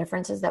important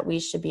differences that we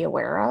should be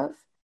aware of?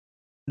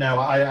 No,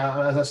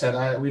 as I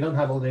said, we don't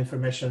have all the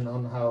information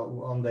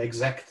on the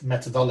exact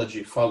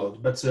methodology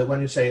followed. But when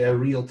you say a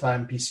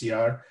real-time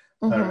PCR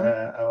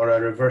or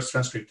a reverse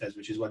transcript test,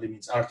 which is what it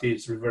means, RT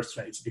is reverse,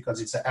 it's because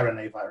it's an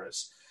RNA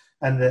virus.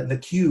 And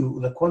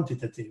the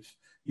quantitative,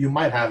 you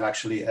might have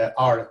actually a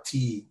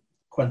RT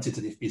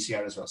quantitative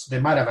PCR as well. So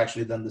they might have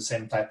actually done the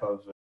same type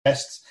of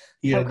tests.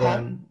 Here,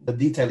 the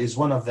detail is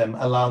one of them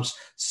allows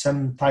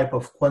some type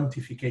of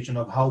quantification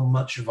of how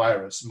much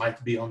virus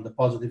might be on the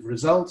positive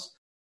results,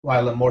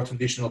 while a more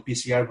traditional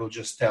PCR will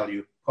just tell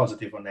you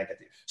positive or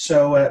negative.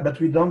 So, but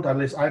we don't, at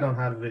least I don't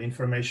have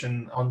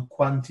information on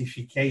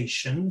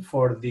quantification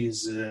for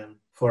these,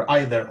 for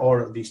either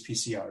or of these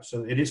PCRs.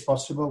 So it is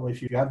possible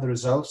if you have the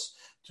results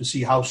to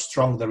see how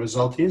strong the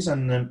result is,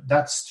 and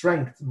that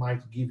strength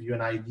might give you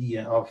an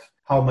idea of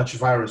how much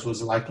virus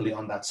was likely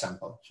on that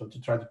sample. So to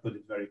try to put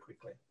it very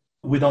quickly.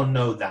 We don't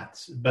know that,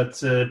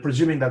 but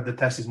presuming that the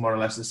test is more or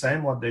less the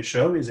same, what they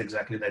show is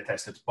exactly they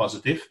tested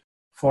positive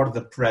for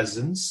the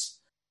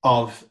presence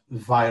of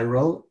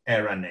viral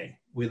RNA,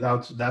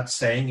 without that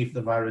saying if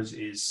the virus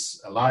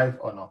is alive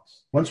or not.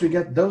 Once we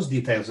get those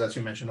details, as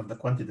you mentioned, of the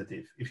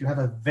quantitative, if you have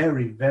a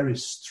very, very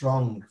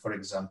strong, for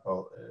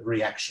example,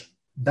 reaction,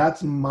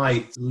 that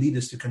might lead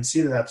us to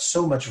consider that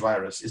so much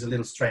virus is a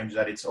little strange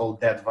that it's all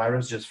dead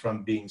virus just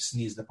from being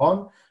sneezed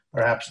upon.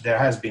 Perhaps there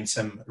has been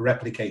some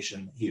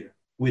replication here.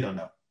 We don't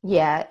know.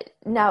 Yeah.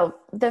 Now,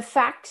 the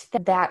fact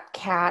that that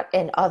cat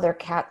and other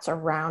cats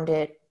around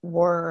it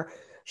were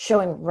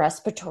showing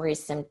respiratory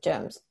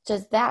symptoms,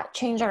 does that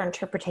change our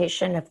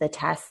interpretation of the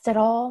test at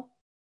all?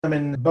 I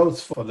mean,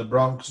 both for the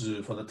Bronx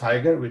Zoo, for the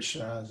tiger, which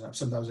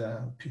sometimes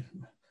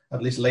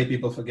at least lay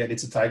people forget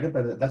it's a tiger,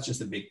 but that's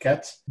just a big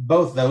cat.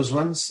 Both those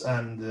ones,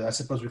 and I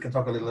suppose we can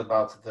talk a little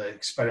about the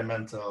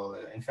experimental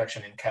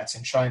infection in cats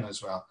in China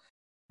as well.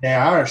 They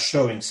are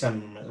showing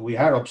we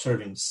are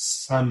observing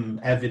some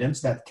evidence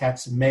that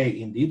cats may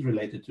indeed,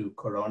 related to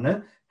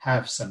corona,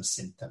 have some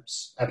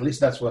symptoms. At least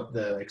that's what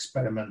the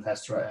experiment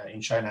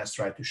in China has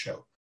tried to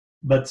show.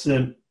 But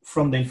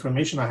from the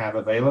information I have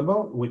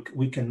available,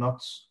 we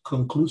cannot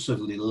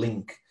conclusively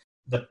link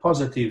the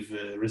positive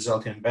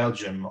result in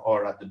Belgium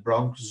or at the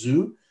Bronx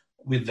Zoo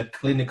with the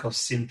clinical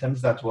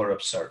symptoms that were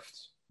observed.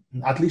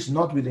 At least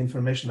not with the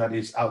information that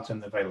is out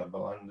and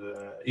available. And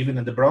even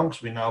in the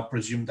Bronx, we now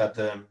presume that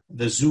the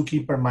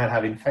zookeeper might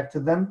have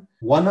infected them.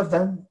 One of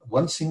them, you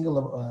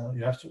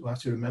have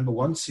to remember,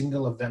 one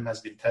single of them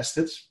has been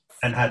tested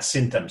and had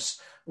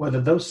symptoms.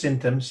 Whether those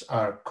symptoms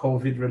are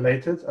COVID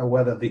related or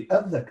whether the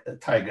other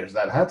tigers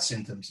that had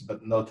symptoms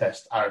but no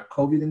test are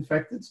COVID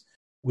infected,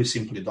 we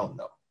simply don't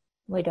know.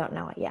 We don't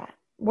know it yet.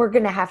 We're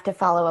going to have to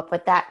follow up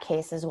with that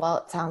case as well.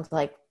 It sounds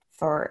like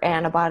for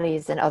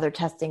antibodies and other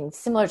testing,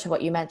 similar to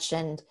what you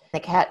mentioned, the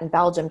cat in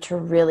Belgium, to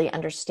really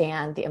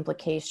understand the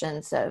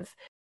implications of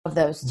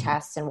those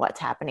tests and what's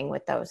happening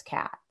with those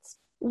cats.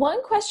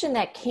 One question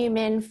that came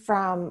in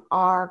from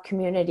our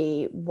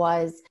community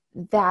was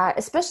that,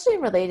 especially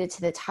related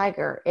to the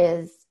tiger,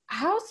 is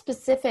how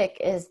specific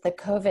is the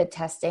COVID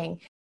testing?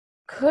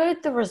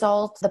 Could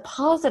the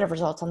positive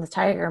results on the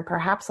tiger and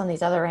perhaps on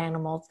these other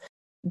animals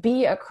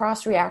be a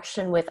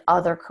cross-reaction with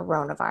other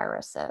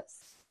coronaviruses?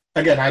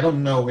 Again, I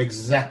don't know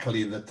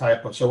exactly the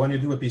type of... So when you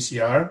do a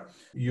PCR,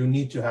 you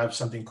need to have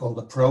something called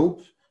a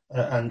probe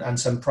and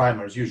some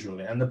primers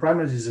usually. And the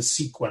primers is a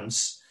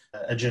sequence,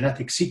 a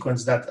genetic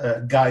sequence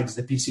that guides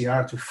the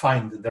PCR to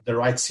find the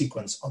right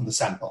sequence on the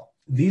sample.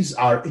 These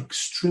are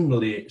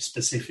extremely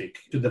specific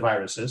to the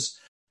viruses.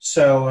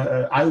 So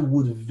I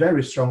would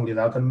very strongly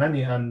doubt, and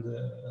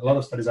a lot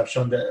of studies have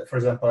shown that, for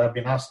example, I've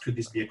been asked, could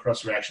this be a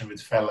cross-reaction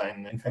with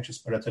feline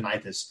infectious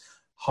peritonitis?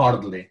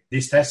 Hardly.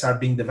 These tests are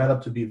being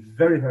developed to be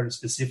very, very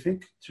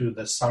specific to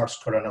the SARS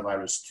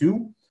coronavirus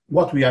 2.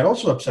 What we are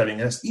also observing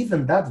is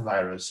even that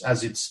virus,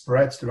 as it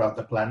spreads throughout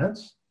the planet,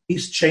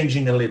 is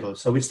changing a little.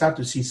 So we start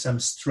to see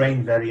some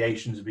strain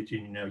variations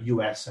between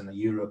US and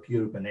Europe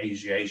and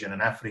Asia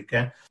and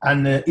Africa.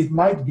 And it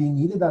might be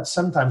needed that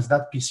sometimes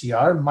that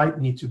PCR might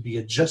need to be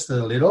adjusted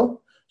a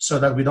little so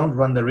that we don't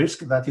run the risk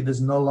that it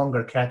does no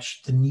longer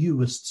catch the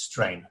newest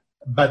strain.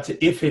 But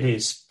if it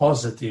is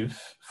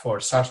positive for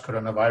SARS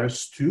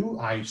coronavirus 2,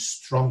 I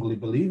strongly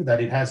believe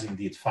that it has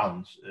indeed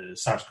found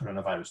SARS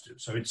coronavirus 2.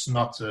 So it's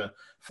not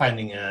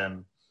finding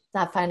a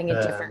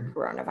different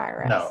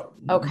coronavirus. No,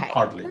 okay.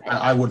 Hardly.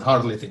 I would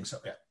hardly think so,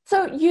 yeah.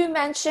 So you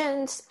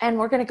mentioned, and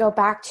we're going to go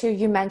back to,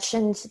 you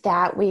mentioned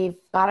that we've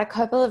got a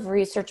couple of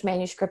research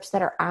manuscripts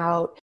that are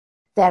out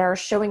that are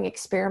showing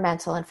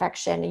experimental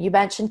infection. You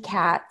mentioned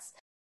cats.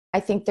 I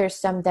think there's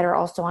some that are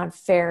also on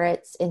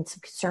ferrets and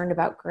some concern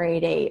about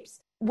great apes.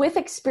 With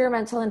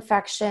experimental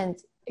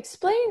infections,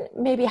 explain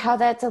maybe how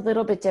that's a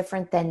little bit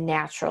different than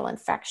natural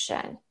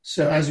infection.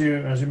 So as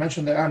you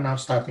mentioned, there are now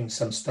starting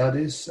some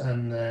studies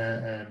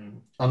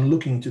on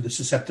looking to the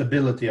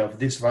susceptibility of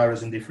this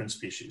virus in different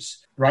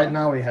species. Right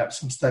now we have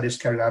some studies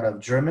carried out of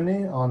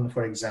Germany on,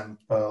 for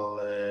example,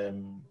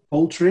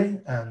 poultry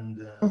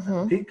and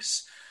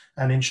pigs.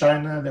 And in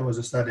China, there was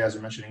a study, as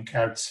you mentioned, in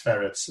cats,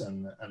 ferrets,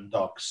 and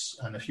dogs,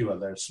 and a few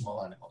other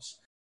small animals.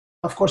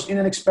 Of course, in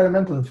an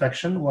experimental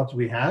infection, what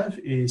we have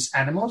is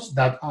animals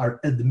that are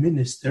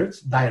administered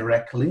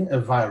directly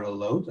a viral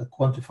load, a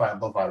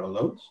quantifiable viral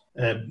load,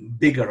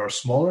 bigger or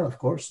smaller, of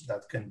course,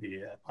 that can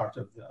be a part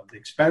of the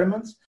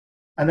experiment.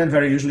 And then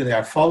very usually they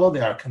are followed,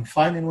 they are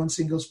confined in one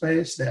single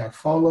space, they are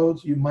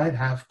followed. You might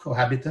have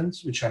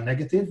cohabitants, which are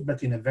negative,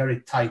 but in a very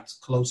tight,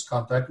 close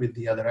contact with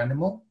the other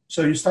animal.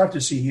 So you start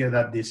to see here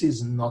that this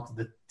is not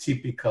the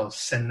typical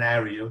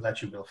scenario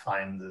that you will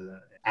find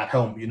at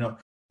home. Even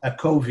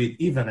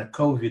a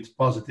COVID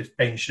positive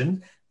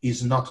patient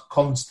is not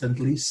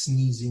constantly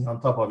sneezing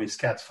on top of his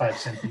cat 5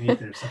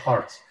 centimeters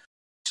apart.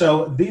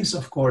 So these,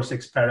 of course,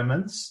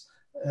 experiments,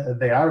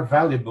 they are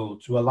valuable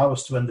to allow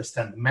us to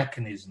understand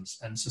mechanisms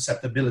and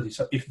susceptibility.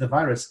 So if the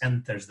virus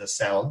enters the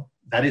cell,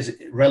 that is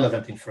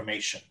relevant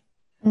information.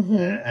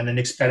 And an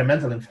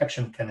experimental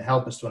infection can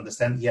help us to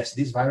understand, yes,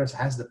 this virus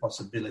has the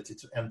possibility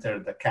to enter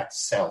the cat's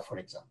cell, for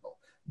example.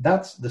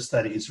 That the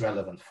study is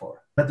relevant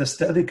for. But the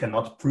study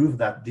cannot prove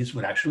that this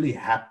would actually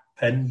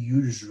happen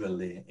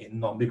usually,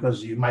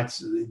 because you might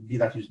be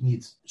that you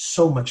need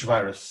so much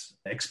virus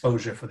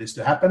exposure for this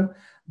to happen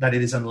that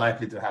it is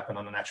unlikely to happen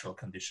on a natural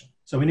condition.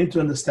 So we need to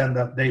understand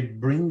that they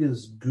bring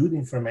us good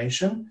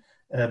information,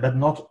 but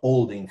not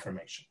all the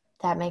information.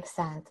 That makes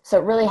sense. So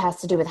it really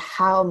has to do with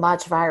how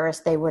much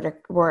virus they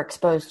were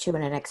exposed to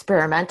in an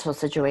experimental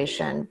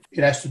situation.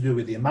 It has to do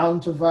with the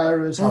amount of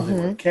virus, how they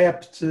were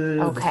kept,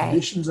 the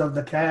conditions of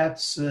the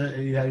cats.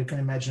 You can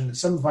imagine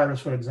some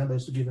virus, for example,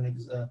 is to give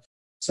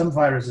some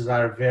viruses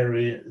are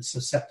very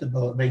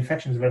susceptible, the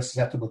infection is very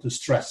susceptible to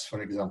stress,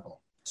 for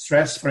example.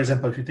 Stress, for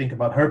example, if you think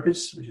about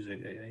herpes, which is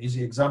an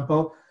easy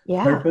example,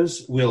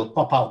 herpes will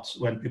pop out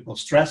when people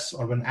stress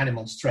or when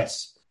animals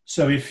stress.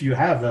 So if you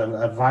have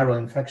a viral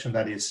infection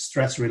that is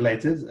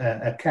stress-related,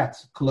 a cat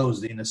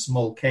closed in a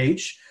small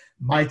cage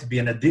might be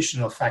an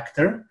additional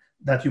factor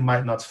that you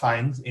might not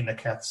find in a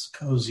cat's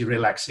cozy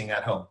relaxing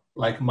at home,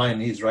 like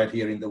mine is right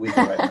here in the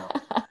window right now.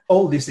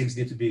 All these things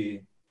need to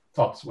be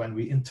thought when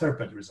we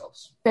interpret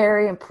results.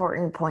 Very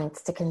important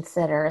points to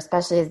consider,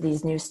 especially as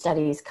these new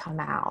studies come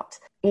out.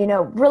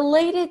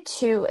 Related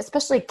to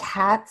especially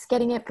cats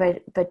getting it,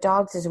 but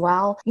dogs as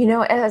well.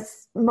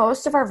 As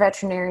most of our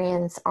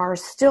veterinarians are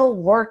still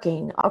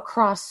working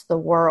across the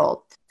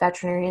world,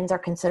 veterinarians are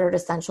considered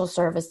essential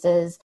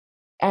services,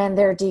 and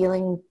they're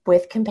dealing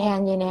with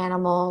companion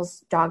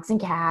animals, dogs and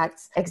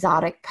cats,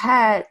 exotic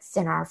pets,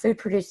 and our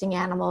food-producing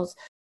animals.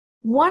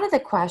 One of the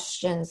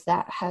questions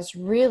that has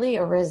really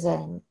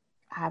arisen,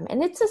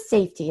 and it's a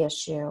safety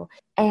issue,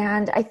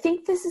 and I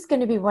think this is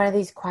going to be one of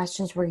these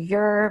questions where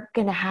you're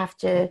going to have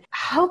to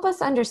help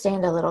us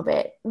understand a little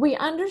bit. We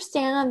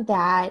understand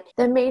that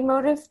the main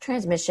mode of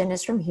transmission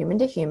is from human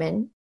to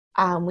human.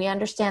 We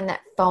understand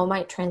that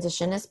fomite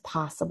transition is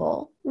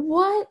possible.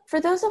 For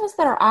those of us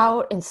that are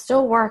out and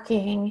still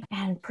working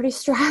and pretty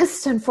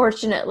stressed,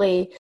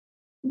 unfortunately,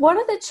 what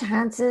are the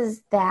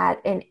chances that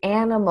an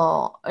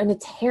animal in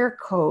its hair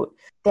coat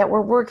that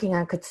we're working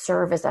on could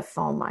serve as a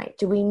fomite?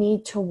 Do we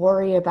need to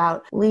worry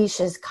about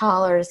leashes,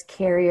 collars,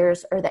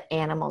 carriers, or the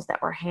animals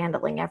that we're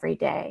handling every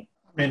day?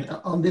 I mean,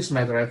 on this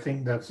matter, I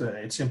think that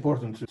it's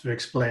important to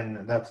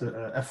explain that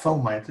a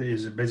fomite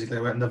is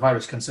basically when the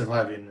virus can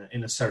survive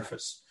in a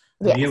surface.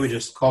 Yes. Here we're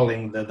just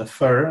calling the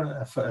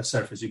fur a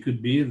surface. It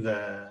could be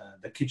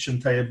the kitchen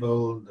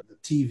table, the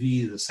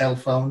TV, the cell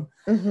phone.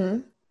 Mm-hmm.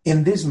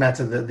 In this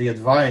matter, the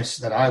advice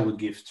that I would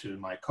give to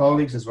my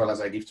colleagues, as well as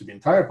I give to the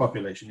entire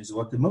population, is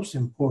what the most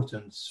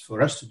important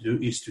for us to do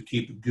is to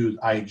keep good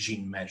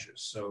hygiene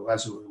measures. So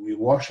as we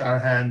wash our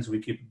hands, we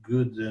keep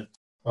good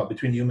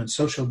between human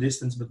social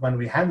distance. But when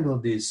we handle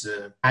these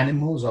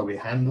animals or we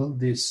handle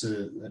these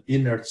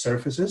inert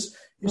surfaces,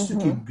 is to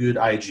keep good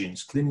hygiene,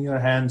 cleaning your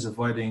hands,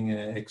 avoiding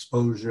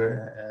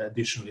exposure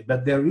additionally.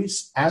 But there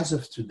is, as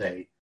of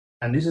today,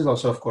 and this is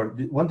also, of course,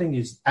 one thing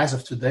is, as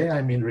of today,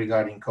 I mean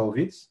regarding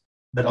COVID,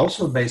 but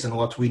also based on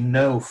what we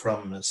know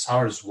from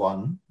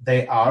SARS-1,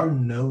 there are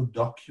no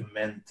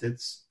documented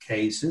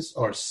cases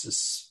or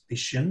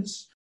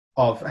suspicions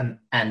of an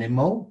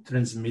animal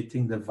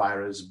transmitting the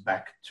virus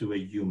back to a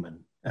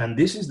human. And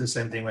this is the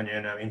same thing when,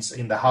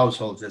 in the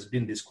household, there's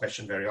been this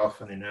question very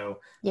often,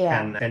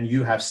 can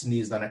you have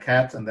sneezed on a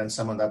cat and then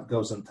someone that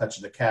goes and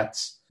touches the cat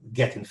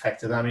get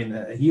infected? I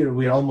mean, here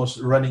we're almost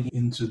running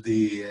into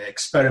the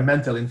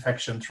experimental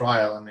infection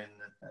trial. I mean,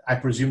 I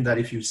presume that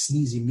if you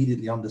sneeze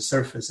immediately on the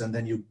surface and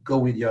then you go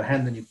with your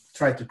hand and you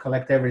try to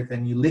collect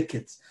everything, you lick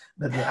it,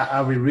 but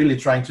are we really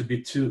trying to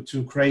be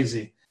too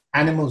crazy?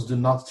 Animals do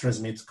not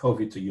transmit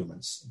COVID to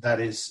humans. That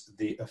is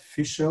the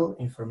official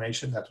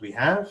information that we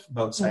have,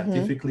 both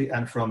scientifically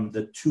and from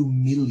the 2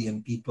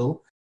 million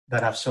people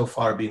that have so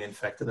far been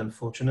infected,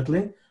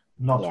 unfortunately,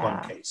 not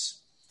one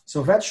case.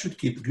 So vets should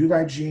keep good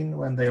hygiene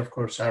when they, of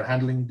course, are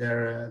handling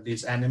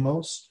these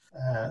animals.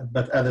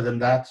 But other than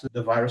that,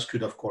 the virus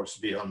could, of course,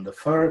 be on the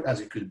fur,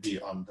 as it could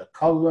be on the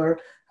collar,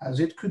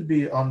 as it could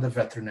be on the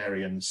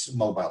veterinarian's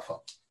mobile phone.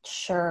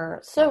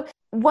 Sure. So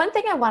one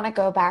thing I want to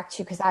go back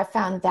to, because I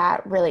found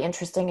that really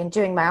interesting in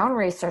doing my own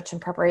research in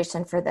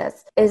preparation for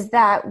this, is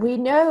that we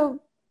know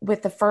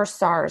with the first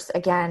SARS,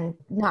 again,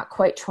 not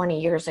quite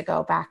 20 years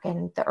ago, back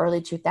in the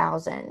early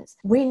 2000s,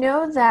 we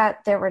know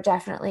that there were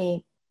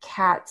definitely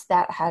cats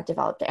that had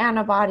developed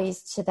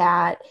antibodies to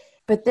that,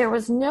 but there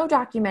was no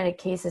documented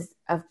cases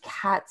of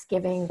cats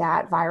giving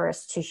that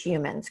virus to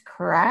humans,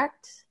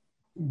 correct?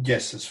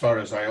 Yes, as far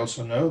as I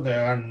also know,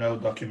 there are no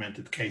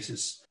documented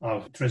cases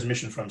of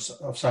transmission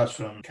of SARS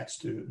from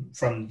cats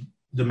from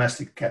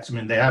domestic cats. I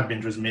mean, they have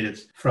been transmitted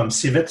from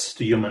civets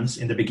to humans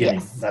in the beginning.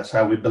 Yes. That's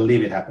how we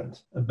believe it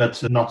happened,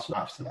 but not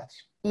after that.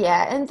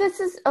 Yeah, and this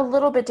is a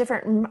little bit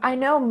different. I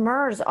know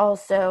MERS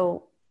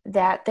also,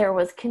 that there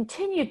was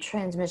continued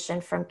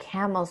transmission from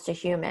camels to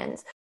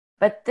humans,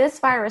 but this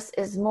virus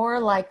is more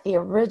like the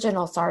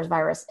original SARS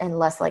virus and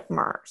less like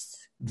MERS.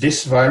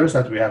 This virus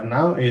that we have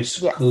now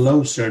is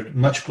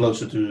much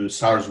closer to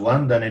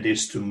SARS-1 than it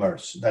is to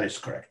MERS. That is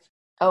correct.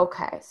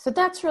 Okay, so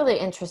that's really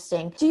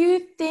interesting. Do you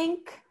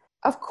think,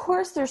 of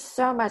course, there's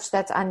so much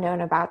that's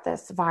unknown about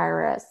this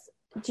virus.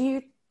 Do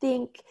you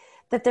think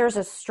that there's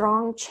a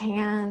strong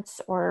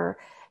chance, or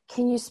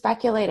can you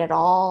speculate at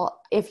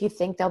all if you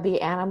think there'll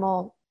be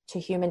animal to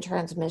human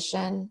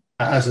transmission?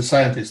 As a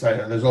scientist,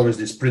 there's always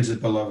this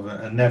principle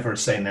of never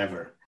say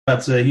never.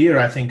 But here,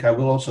 I think I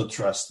will also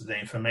trust the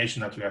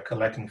information that we are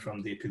collecting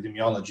from the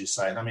epidemiology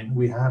side. I mean,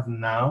 we have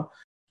now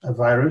a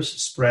virus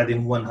spread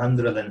in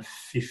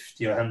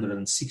 150 or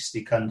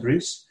 160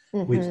 countries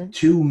with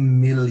 2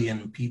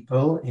 million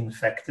people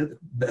infected.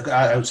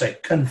 I would say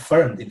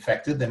confirmed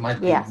infected. There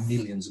might be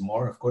millions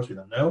more, of course, we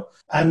don't know.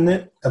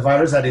 And a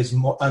virus that is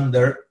more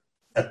under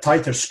a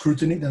tighter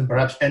scrutiny than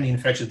perhaps any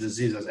infectious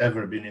disease has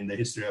ever been in the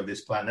history of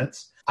this planet.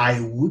 I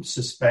would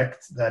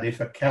suspect that if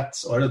a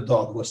cat or a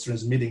dog was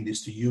transmitting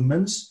this to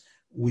humans,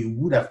 we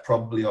would have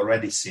probably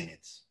already seen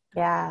it.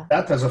 Yeah.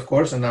 That has, of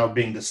course, and now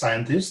being the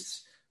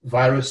scientists,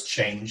 virus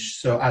change.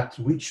 So at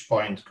which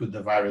point could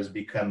the virus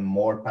become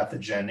more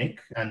pathogenic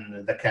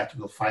and the cat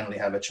will finally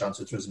have a chance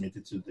to transmit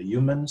it to the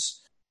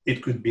humans?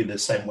 It could be the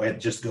same way. It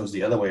just goes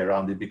the other way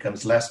around. It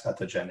becomes less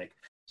pathogenic.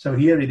 So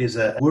here it is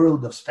a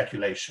world of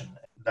speculation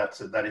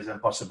that is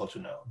impossible to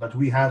know. But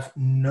we have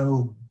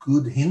no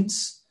good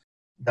hints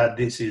that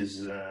this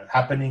is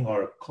happening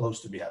or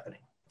close to be happening.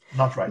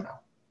 Not right now.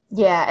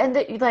 Yeah, and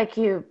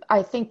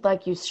I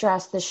think you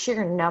stressed, the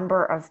sheer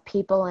number of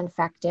people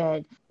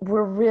infected, we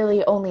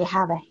really only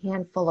have a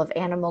handful of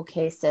animal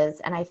cases.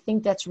 And I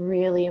think that's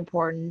really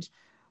important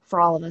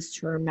for all of us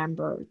to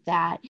remember,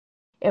 that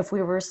if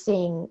we were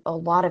seeing a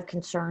lot of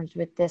concerns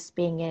with this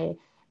being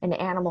an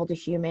animal to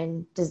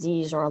human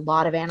disease or a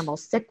lot of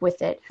animals sick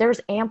with it, there's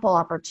ample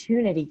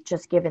opportunity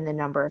just given the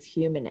number of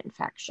human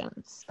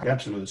infections.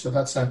 Absolutely. So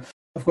that's,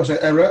 of course,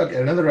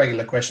 another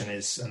regular question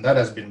is, and that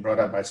has been brought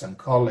up by some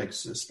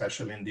colleagues,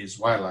 especially in these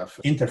wildlife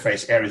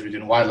interface areas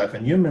between wildlife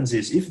and humans,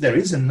 is if there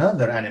is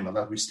another animal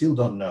that we still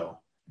don't know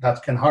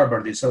that can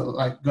harbor this. So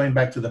like going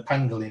back to the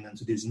pangolin and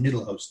to these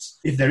middle hosts,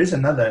 if there is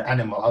another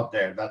animal out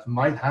there that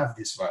might have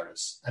this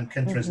virus and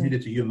can transmit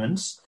it to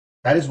humans,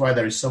 that is why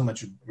there is so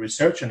much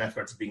research and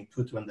efforts being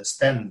put to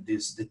understand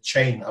the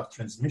chain of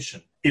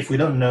transmission. If we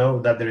don't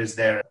know that there is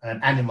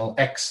an animal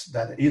X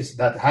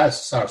that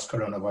has SARS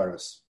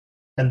coronavirus,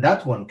 and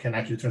that one can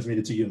actually transmit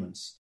it to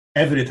humans.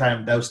 Every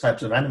time those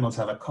types of animals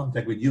have a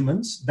contact with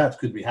humans, that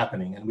could be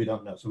happening, and we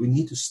don't know. So we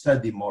need to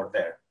study more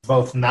there,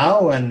 both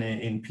now and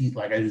in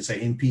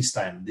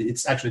peacetime.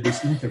 It's actually these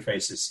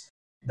interfaces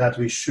that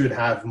we should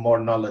have more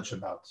knowledge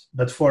about.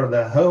 But for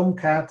the home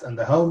cat and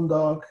the home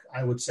dog,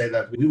 I would say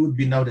that we would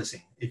be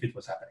noticing if it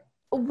was happening.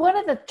 One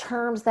of the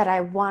terms that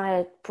I want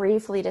to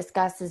briefly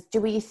discuss is,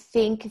 do we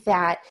think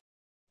that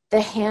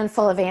the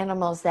handful of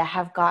animals that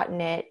have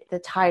gotten it, the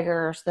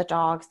tigers, the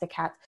dogs, the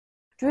cats,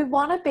 do we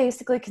want to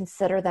basically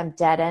consider them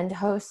dead-end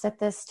hosts at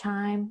this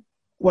time?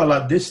 Well,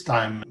 at this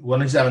time,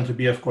 one is having to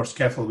be, of course,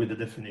 careful with the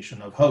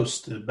definition of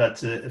host.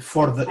 But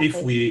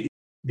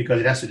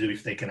because it has to do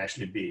if they can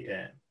actually be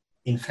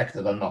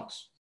infected or not.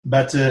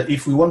 But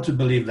if we want to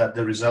believe that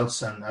the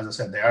results, and as I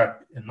said, they are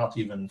not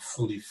even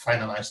fully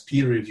finalized,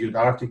 peer-reviewed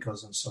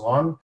articles and so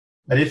on,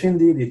 but if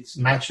indeed it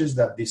matches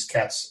that these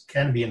cats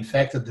can be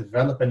infected,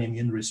 develop an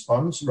immune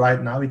response, right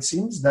now it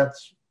seems that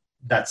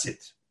that's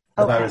it.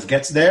 The virus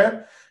gets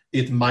there,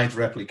 it might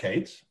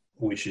replicate,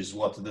 which is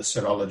what the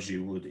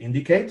serology would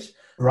indicate.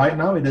 Right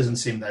now, it doesn't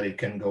seem that it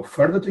can go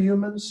further to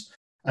humans.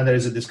 And there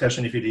is a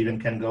discussion if it even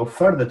can go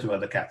further to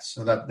other cats,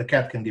 so that the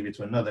cat can give it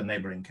to another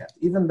neighboring cat.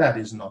 Even that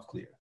is not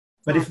clear.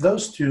 But if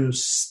those two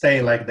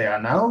stay like they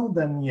are now,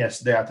 then yes,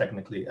 they are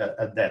technically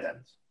a dead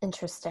end.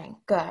 Interesting.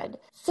 Good.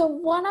 So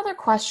one other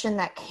question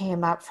that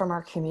came up from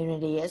our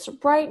community is,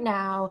 right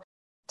now,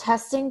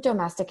 testing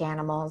domestic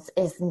animals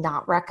is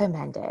not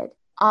recommended.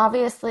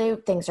 Obviously,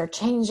 things are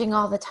changing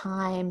all the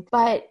time,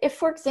 but if,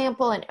 for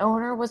example, an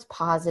owner was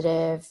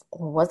positive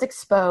or was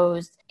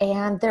exposed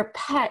and their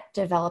pet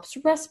develops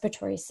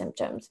respiratory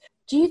symptoms,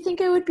 do you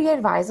think it would be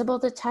advisable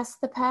to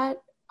test the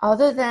pet?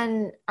 Other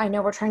than, I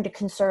know we're trying to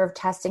conserve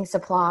testing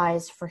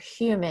supplies for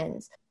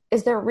humans,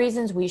 is there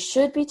reasons we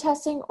should be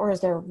testing, or is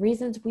there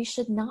reasons we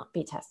should not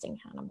be testing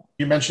animals?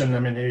 You mentioned,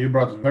 you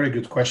brought a very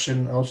good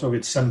question, also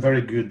with some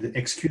very good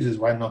excuses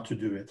why not to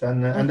do it.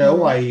 And the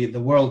OIE, the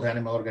World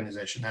Animal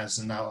Organization, has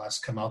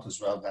come out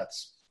as well.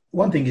 That's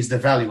one thing is the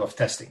value of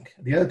testing.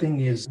 The other thing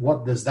is,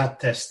 what does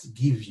that test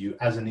give you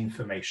as an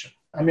information?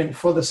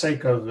 For the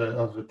sake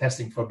of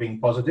testing for being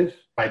positive,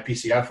 by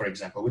PCR, for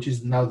example, which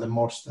is now the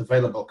most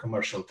available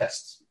commercial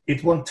test,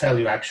 it won't tell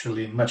you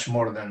actually much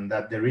more than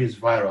that there is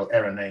viral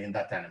RNA in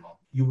that animal.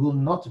 You will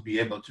not be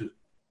able to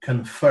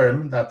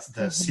confirm that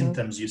the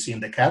symptoms you see in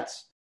the cat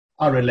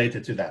are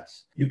related to that.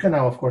 You can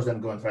now, of course,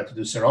 then go and try to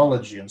do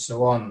serology and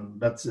so on,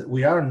 but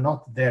we are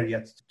not there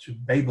yet to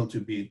be able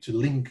to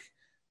link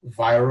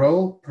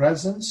viral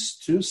presence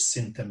to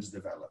symptoms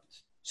developed.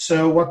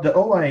 So what the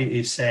OIE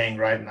is saying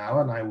right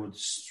now, and I would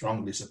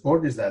strongly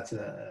support, is that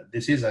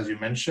this is, as you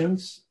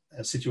mentioned,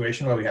 a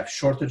situation where we have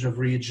shortage of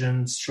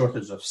reagents,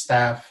 shortage of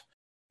staff,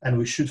 and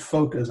we should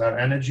focus our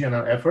energy and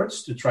our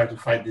efforts to try to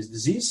fight this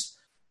disease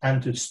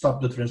and to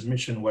stop the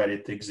transmission where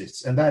it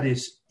exists, and that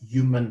is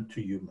human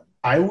to human.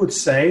 I would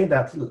say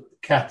that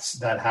cats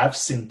that have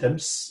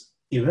symptoms,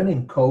 even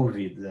in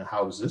COVID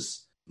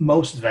houses,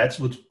 most vets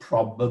would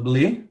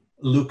probably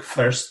look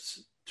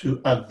first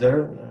to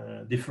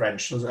other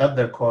differentials,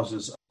 other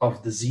causes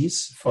of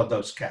disease for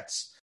those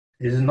cats.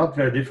 It is not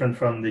very different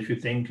from if you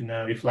think,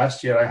 if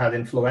last year I had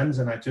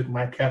influenza and I took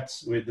my cat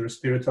with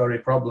respiratory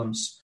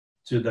problems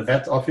to the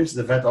vet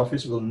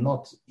office will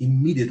not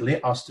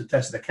immediately ask to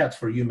test the cat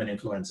for human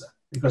influenza,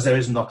 because there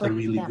is not a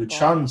really good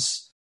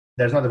chance.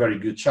 There's not a very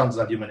good chance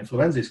that human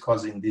influenza is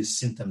causing these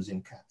symptoms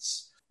in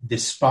cats.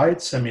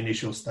 Despite some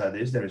initial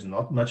studies, there is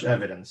not much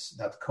evidence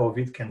that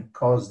COVID can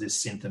cause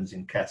these symptoms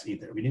in cats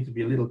either. We need to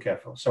be a little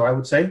careful. So I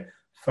would say,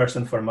 first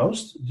and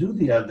foremost, do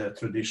the other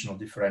traditional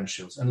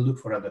differentials and look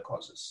for other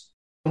causes.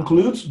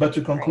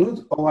 To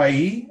conclude,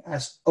 OIE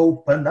has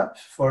opened up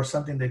for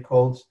something they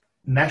called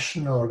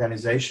national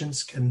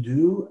organizations can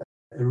do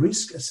a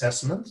risk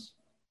assessment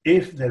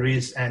if there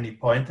is any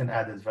point and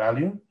added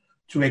value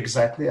to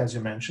exactly, as you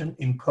mentioned,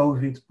 in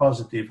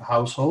COVID-positive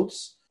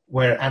households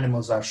where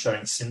animals are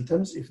showing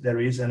symptoms, if there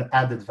is an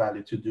added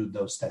value to do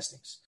those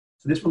testings.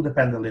 So this will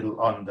depend a little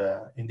on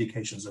the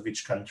indications of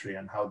each country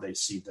and how they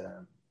see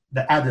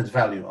the added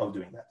value of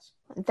doing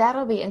that.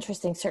 That'll be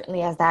interesting,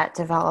 certainly, as that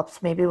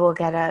develops. Maybe we'll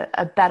get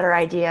a better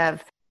idea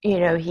of,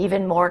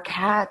 even more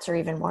cats or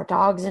even more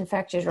dogs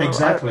infected or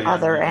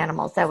other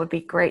animals. That would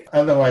be great.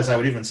 Otherwise, I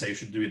would even say you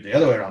should do it the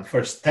other way around.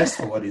 First, test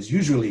for what is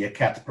usually a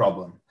cat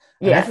problem.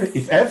 Yes.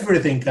 If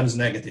everything comes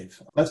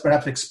negative, let's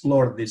perhaps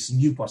explore this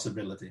new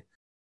possibility.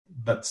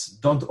 But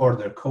don't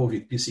order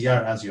COVID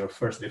PCR as your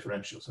first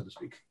differential, so to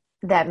speak.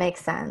 That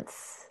makes sense.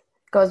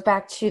 Goes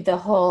back to the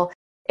whole,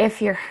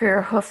 if you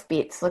hear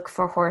hoofbeats, look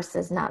for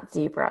horses, not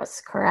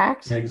zebras,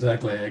 correct?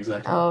 Exactly.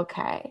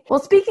 Okay. Well,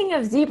 speaking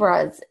of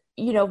zebras,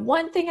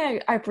 one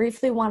thing I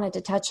briefly wanted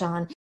to touch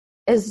on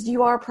is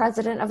you are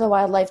president of the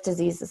Wildlife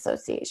Disease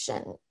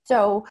Association.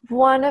 So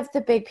one of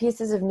the big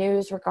pieces of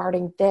news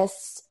regarding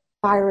this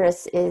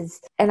virus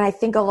is, and I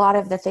think a lot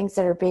of the things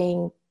that are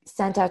being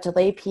sent out to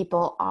lay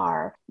people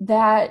are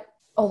that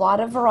a lot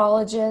of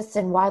virologists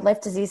and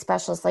wildlife disease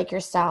specialists like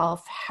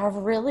yourself have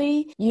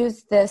really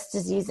used this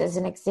disease as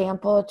an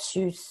example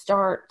to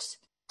start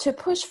to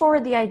push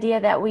forward the idea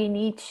that we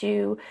need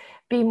to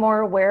be more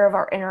aware of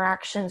our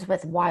interactions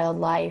with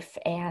wildlife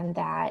and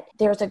that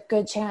there's a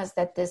good chance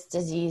that this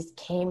disease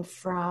came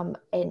from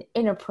an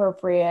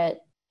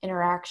inappropriate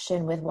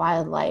interaction with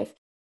wildlife.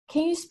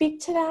 Can you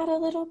speak to that a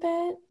little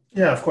bit?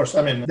 Yeah, of course.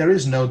 There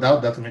is no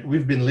doubt that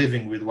we've been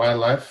living with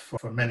wildlife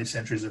for many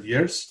centuries of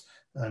years,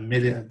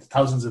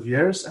 thousands of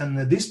years,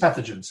 and these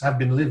pathogens have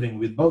been living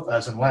with both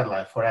us and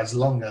wildlife for as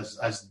long as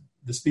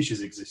the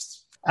species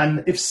exists.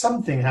 And if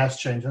something has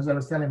changed, as I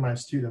was telling my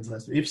students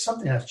last week, if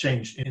something has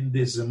changed in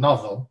this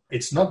novel,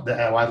 it's not the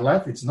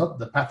wildlife, it's not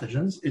the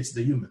pathogens, it's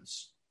the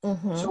humans.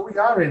 Mm-hmm. So we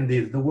are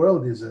indeed, the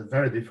world is a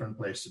very different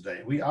place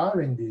today. We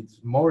are indeed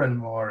more and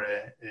more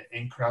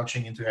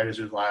encroaching into areas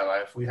with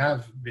wildlife.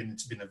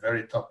 It's been a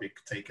very topic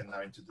taken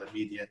now into the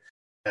media,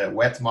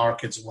 wet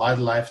markets,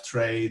 wildlife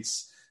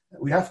trades.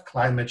 We have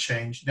climate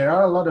change. There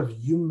are a lot of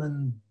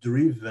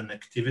human-driven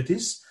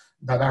activities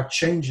that are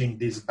changing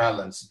this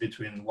balance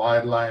between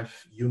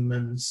wildlife,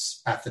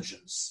 humans,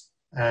 pathogens.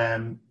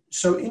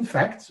 So in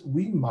fact,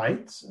 we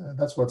might,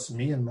 that's what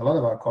me and a lot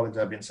of our colleagues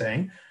have been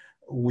saying,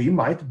 we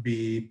might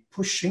be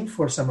pushing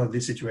for some of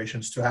these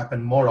situations to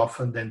happen more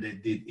often than they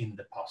did in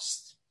the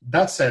past.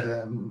 That said,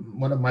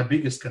 one of my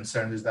biggest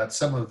concerns is that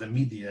some of the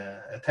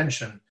media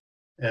attention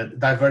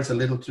diverts a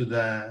little to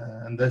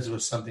and this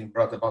was something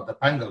brought about the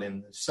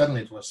pangolin.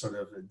 Suddenly it was sort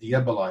of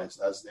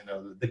diabolized as,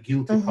 the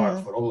guilty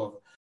part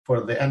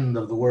for the end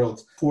of the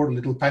world. Poor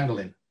little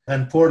pangolin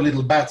and poor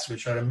little bats,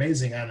 which are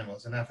amazing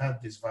animals and have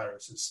had these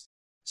viruses.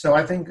 So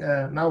I think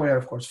now we are,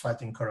 of course,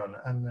 fighting corona.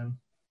 And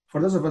for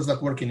those of us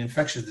that work in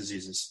infectious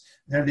diseases,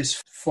 there are these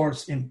four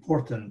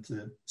important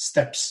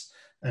steps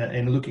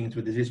in looking into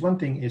a disease. One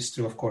thing is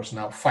to, of course,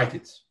 now fight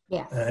it.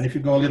 Yes. And if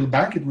you go a little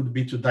back, it would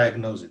be to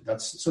diagnose it.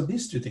 So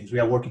these two things, we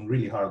are working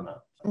really hard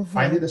now. Mm-hmm.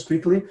 Find it as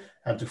quickly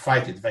and to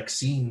fight it,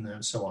 vaccine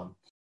and so on.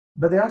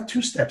 But there are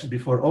two steps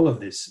before all of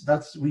this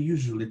that we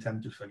usually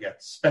tend to forget,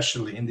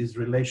 especially in this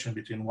relation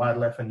between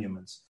wildlife and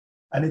humans.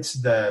 And it's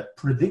the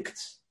predict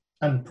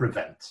and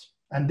prevent.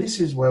 And this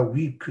is where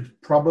we could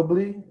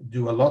probably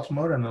do a lot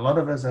more. And a lot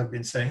of us have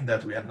been saying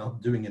that we are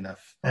not doing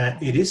enough.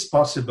 It is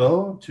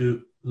possible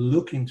to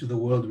look into the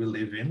world we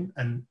live in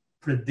and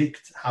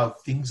predict how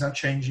things are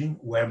changing,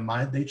 where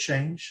might they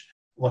change,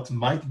 what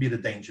might be the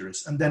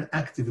dangerous, and then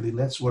actively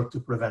let's work to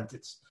prevent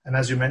it. And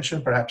as you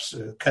mentioned, perhaps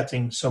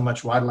cutting so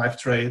much wildlife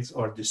trade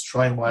or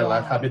destroying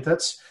wildlife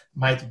habitats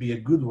might be a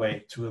good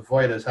way to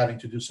avoid us having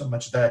to do so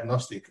much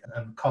diagnostic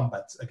and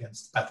combat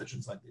against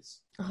pathogens like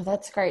this. Oh,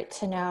 that's great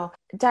to know.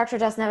 Dr.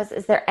 Das Neves,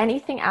 is there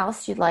anything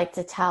else you'd like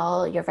to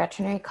tell your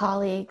veterinary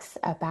colleagues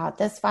about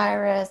this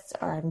virus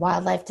or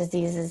wildlife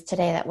diseases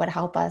today that would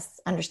help us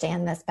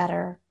understand this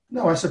better?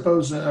 No, I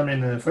suppose,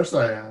 first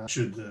I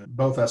should,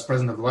 both as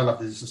president of the Wildlife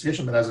Disease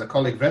Association, but as a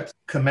colleague vet,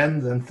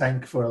 commend and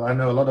thank I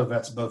know a lot of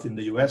vets, both in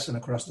the US and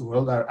across the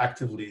world, are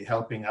actively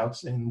helping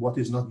out in what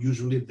is not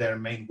usually their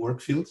main work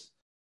field.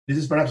 This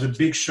is perhaps a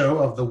big show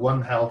of the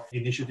One Health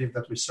initiative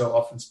that we so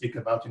often speak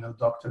about,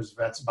 doctors,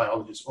 vets,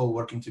 biologists, all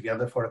working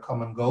together for a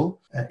common goal.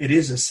 It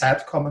is a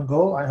sad common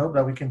goal. I hope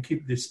that we can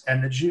keep this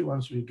energy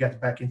once we get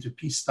back into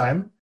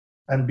peacetime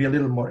and be a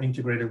little more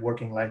integrated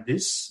working like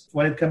this.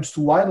 When it comes to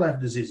wildlife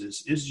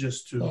diseases, it's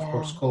just to, of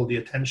course, call the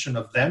attention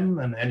of them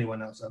and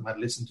anyone else that might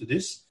listen to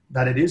this,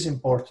 that it is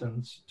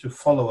important to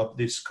follow up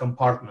this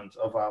compartment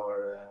of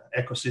our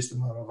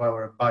ecosystem, of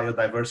our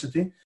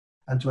biodiversity,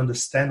 And to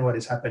understand what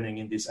is happening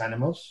in these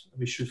animals,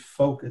 we should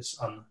focus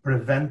on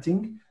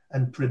preventing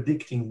and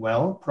predicting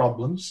well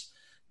problems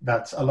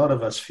that a lot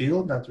of us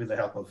feel that with the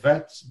help of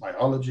vets,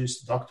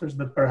 biologists, doctors,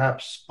 but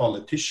perhaps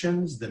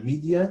politicians, the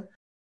media,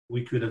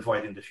 we could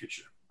avoid in the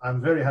future. I'm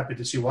very happy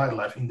to see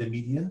wildlife in the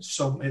media.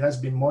 So it has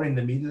been more in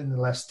the media in the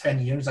last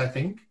 10 years, I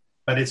think.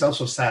 But it's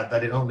also sad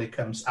that it only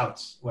comes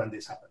out when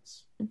this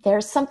happens.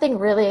 There's something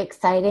really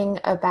exciting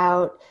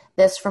about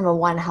this from a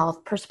One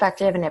Health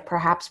perspective, and it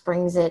perhaps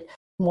brings it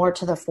more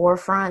to the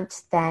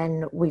forefront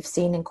than we've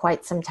seen in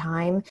quite some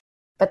time.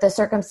 But the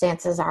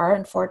circumstances are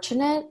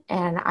unfortunate,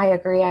 and I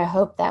agree. I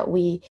hope that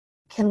we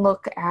can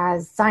look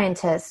as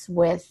scientists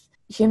with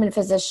human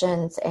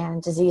physicians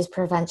and disease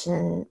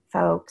prevention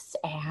folks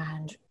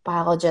and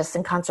biologists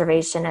and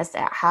conservationists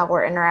at how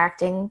we're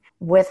interacting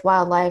with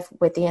wildlife,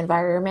 with the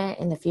environment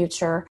in the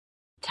future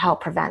to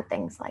help prevent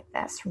things like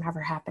this from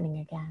ever happening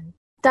again.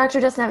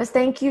 Dr. Das Neves,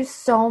 thank you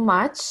so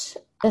much.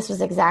 This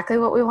was exactly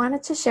what we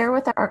wanted to share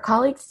with our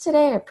colleagues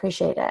today. I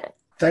appreciate it.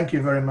 Thank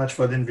you very much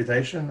for the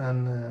invitation.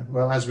 And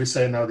well, as we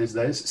say now these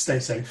days, stay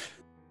safe.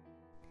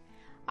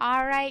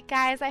 All right,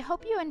 guys, I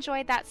hope you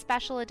enjoyed that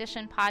special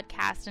edition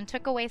podcast and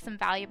took away some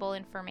valuable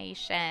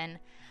information.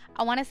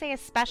 I want to say a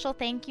special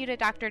thank you to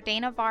Dr.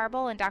 Dana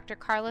Varble and Dr.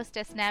 Carlos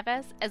Das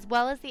Neves, as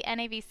well as the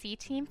NAVC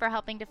team for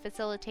helping to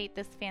facilitate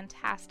this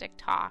fantastic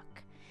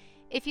talk.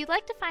 If you'd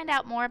like to find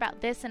out more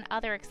about this and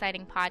other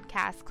exciting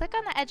podcasts, click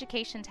on the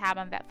Education tab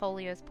on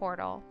Vetfolio's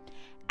portal.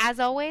 As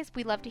always,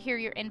 we love to hear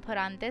your input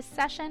on this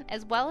session,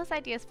 as well as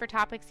ideas for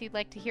topics you'd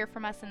like to hear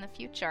from us in the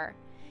future.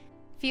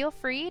 Feel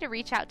free to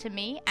reach out to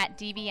me at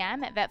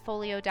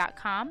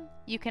dvm@vetfolio.com.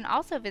 You can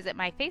also visit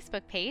my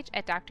Facebook page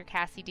at Dr.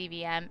 Cassie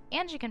DVM,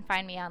 and you can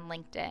find me on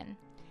LinkedIn.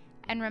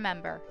 And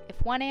remember,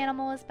 if one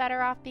animal is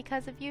better off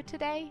because of you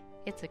today,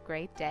 it's a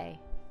great day.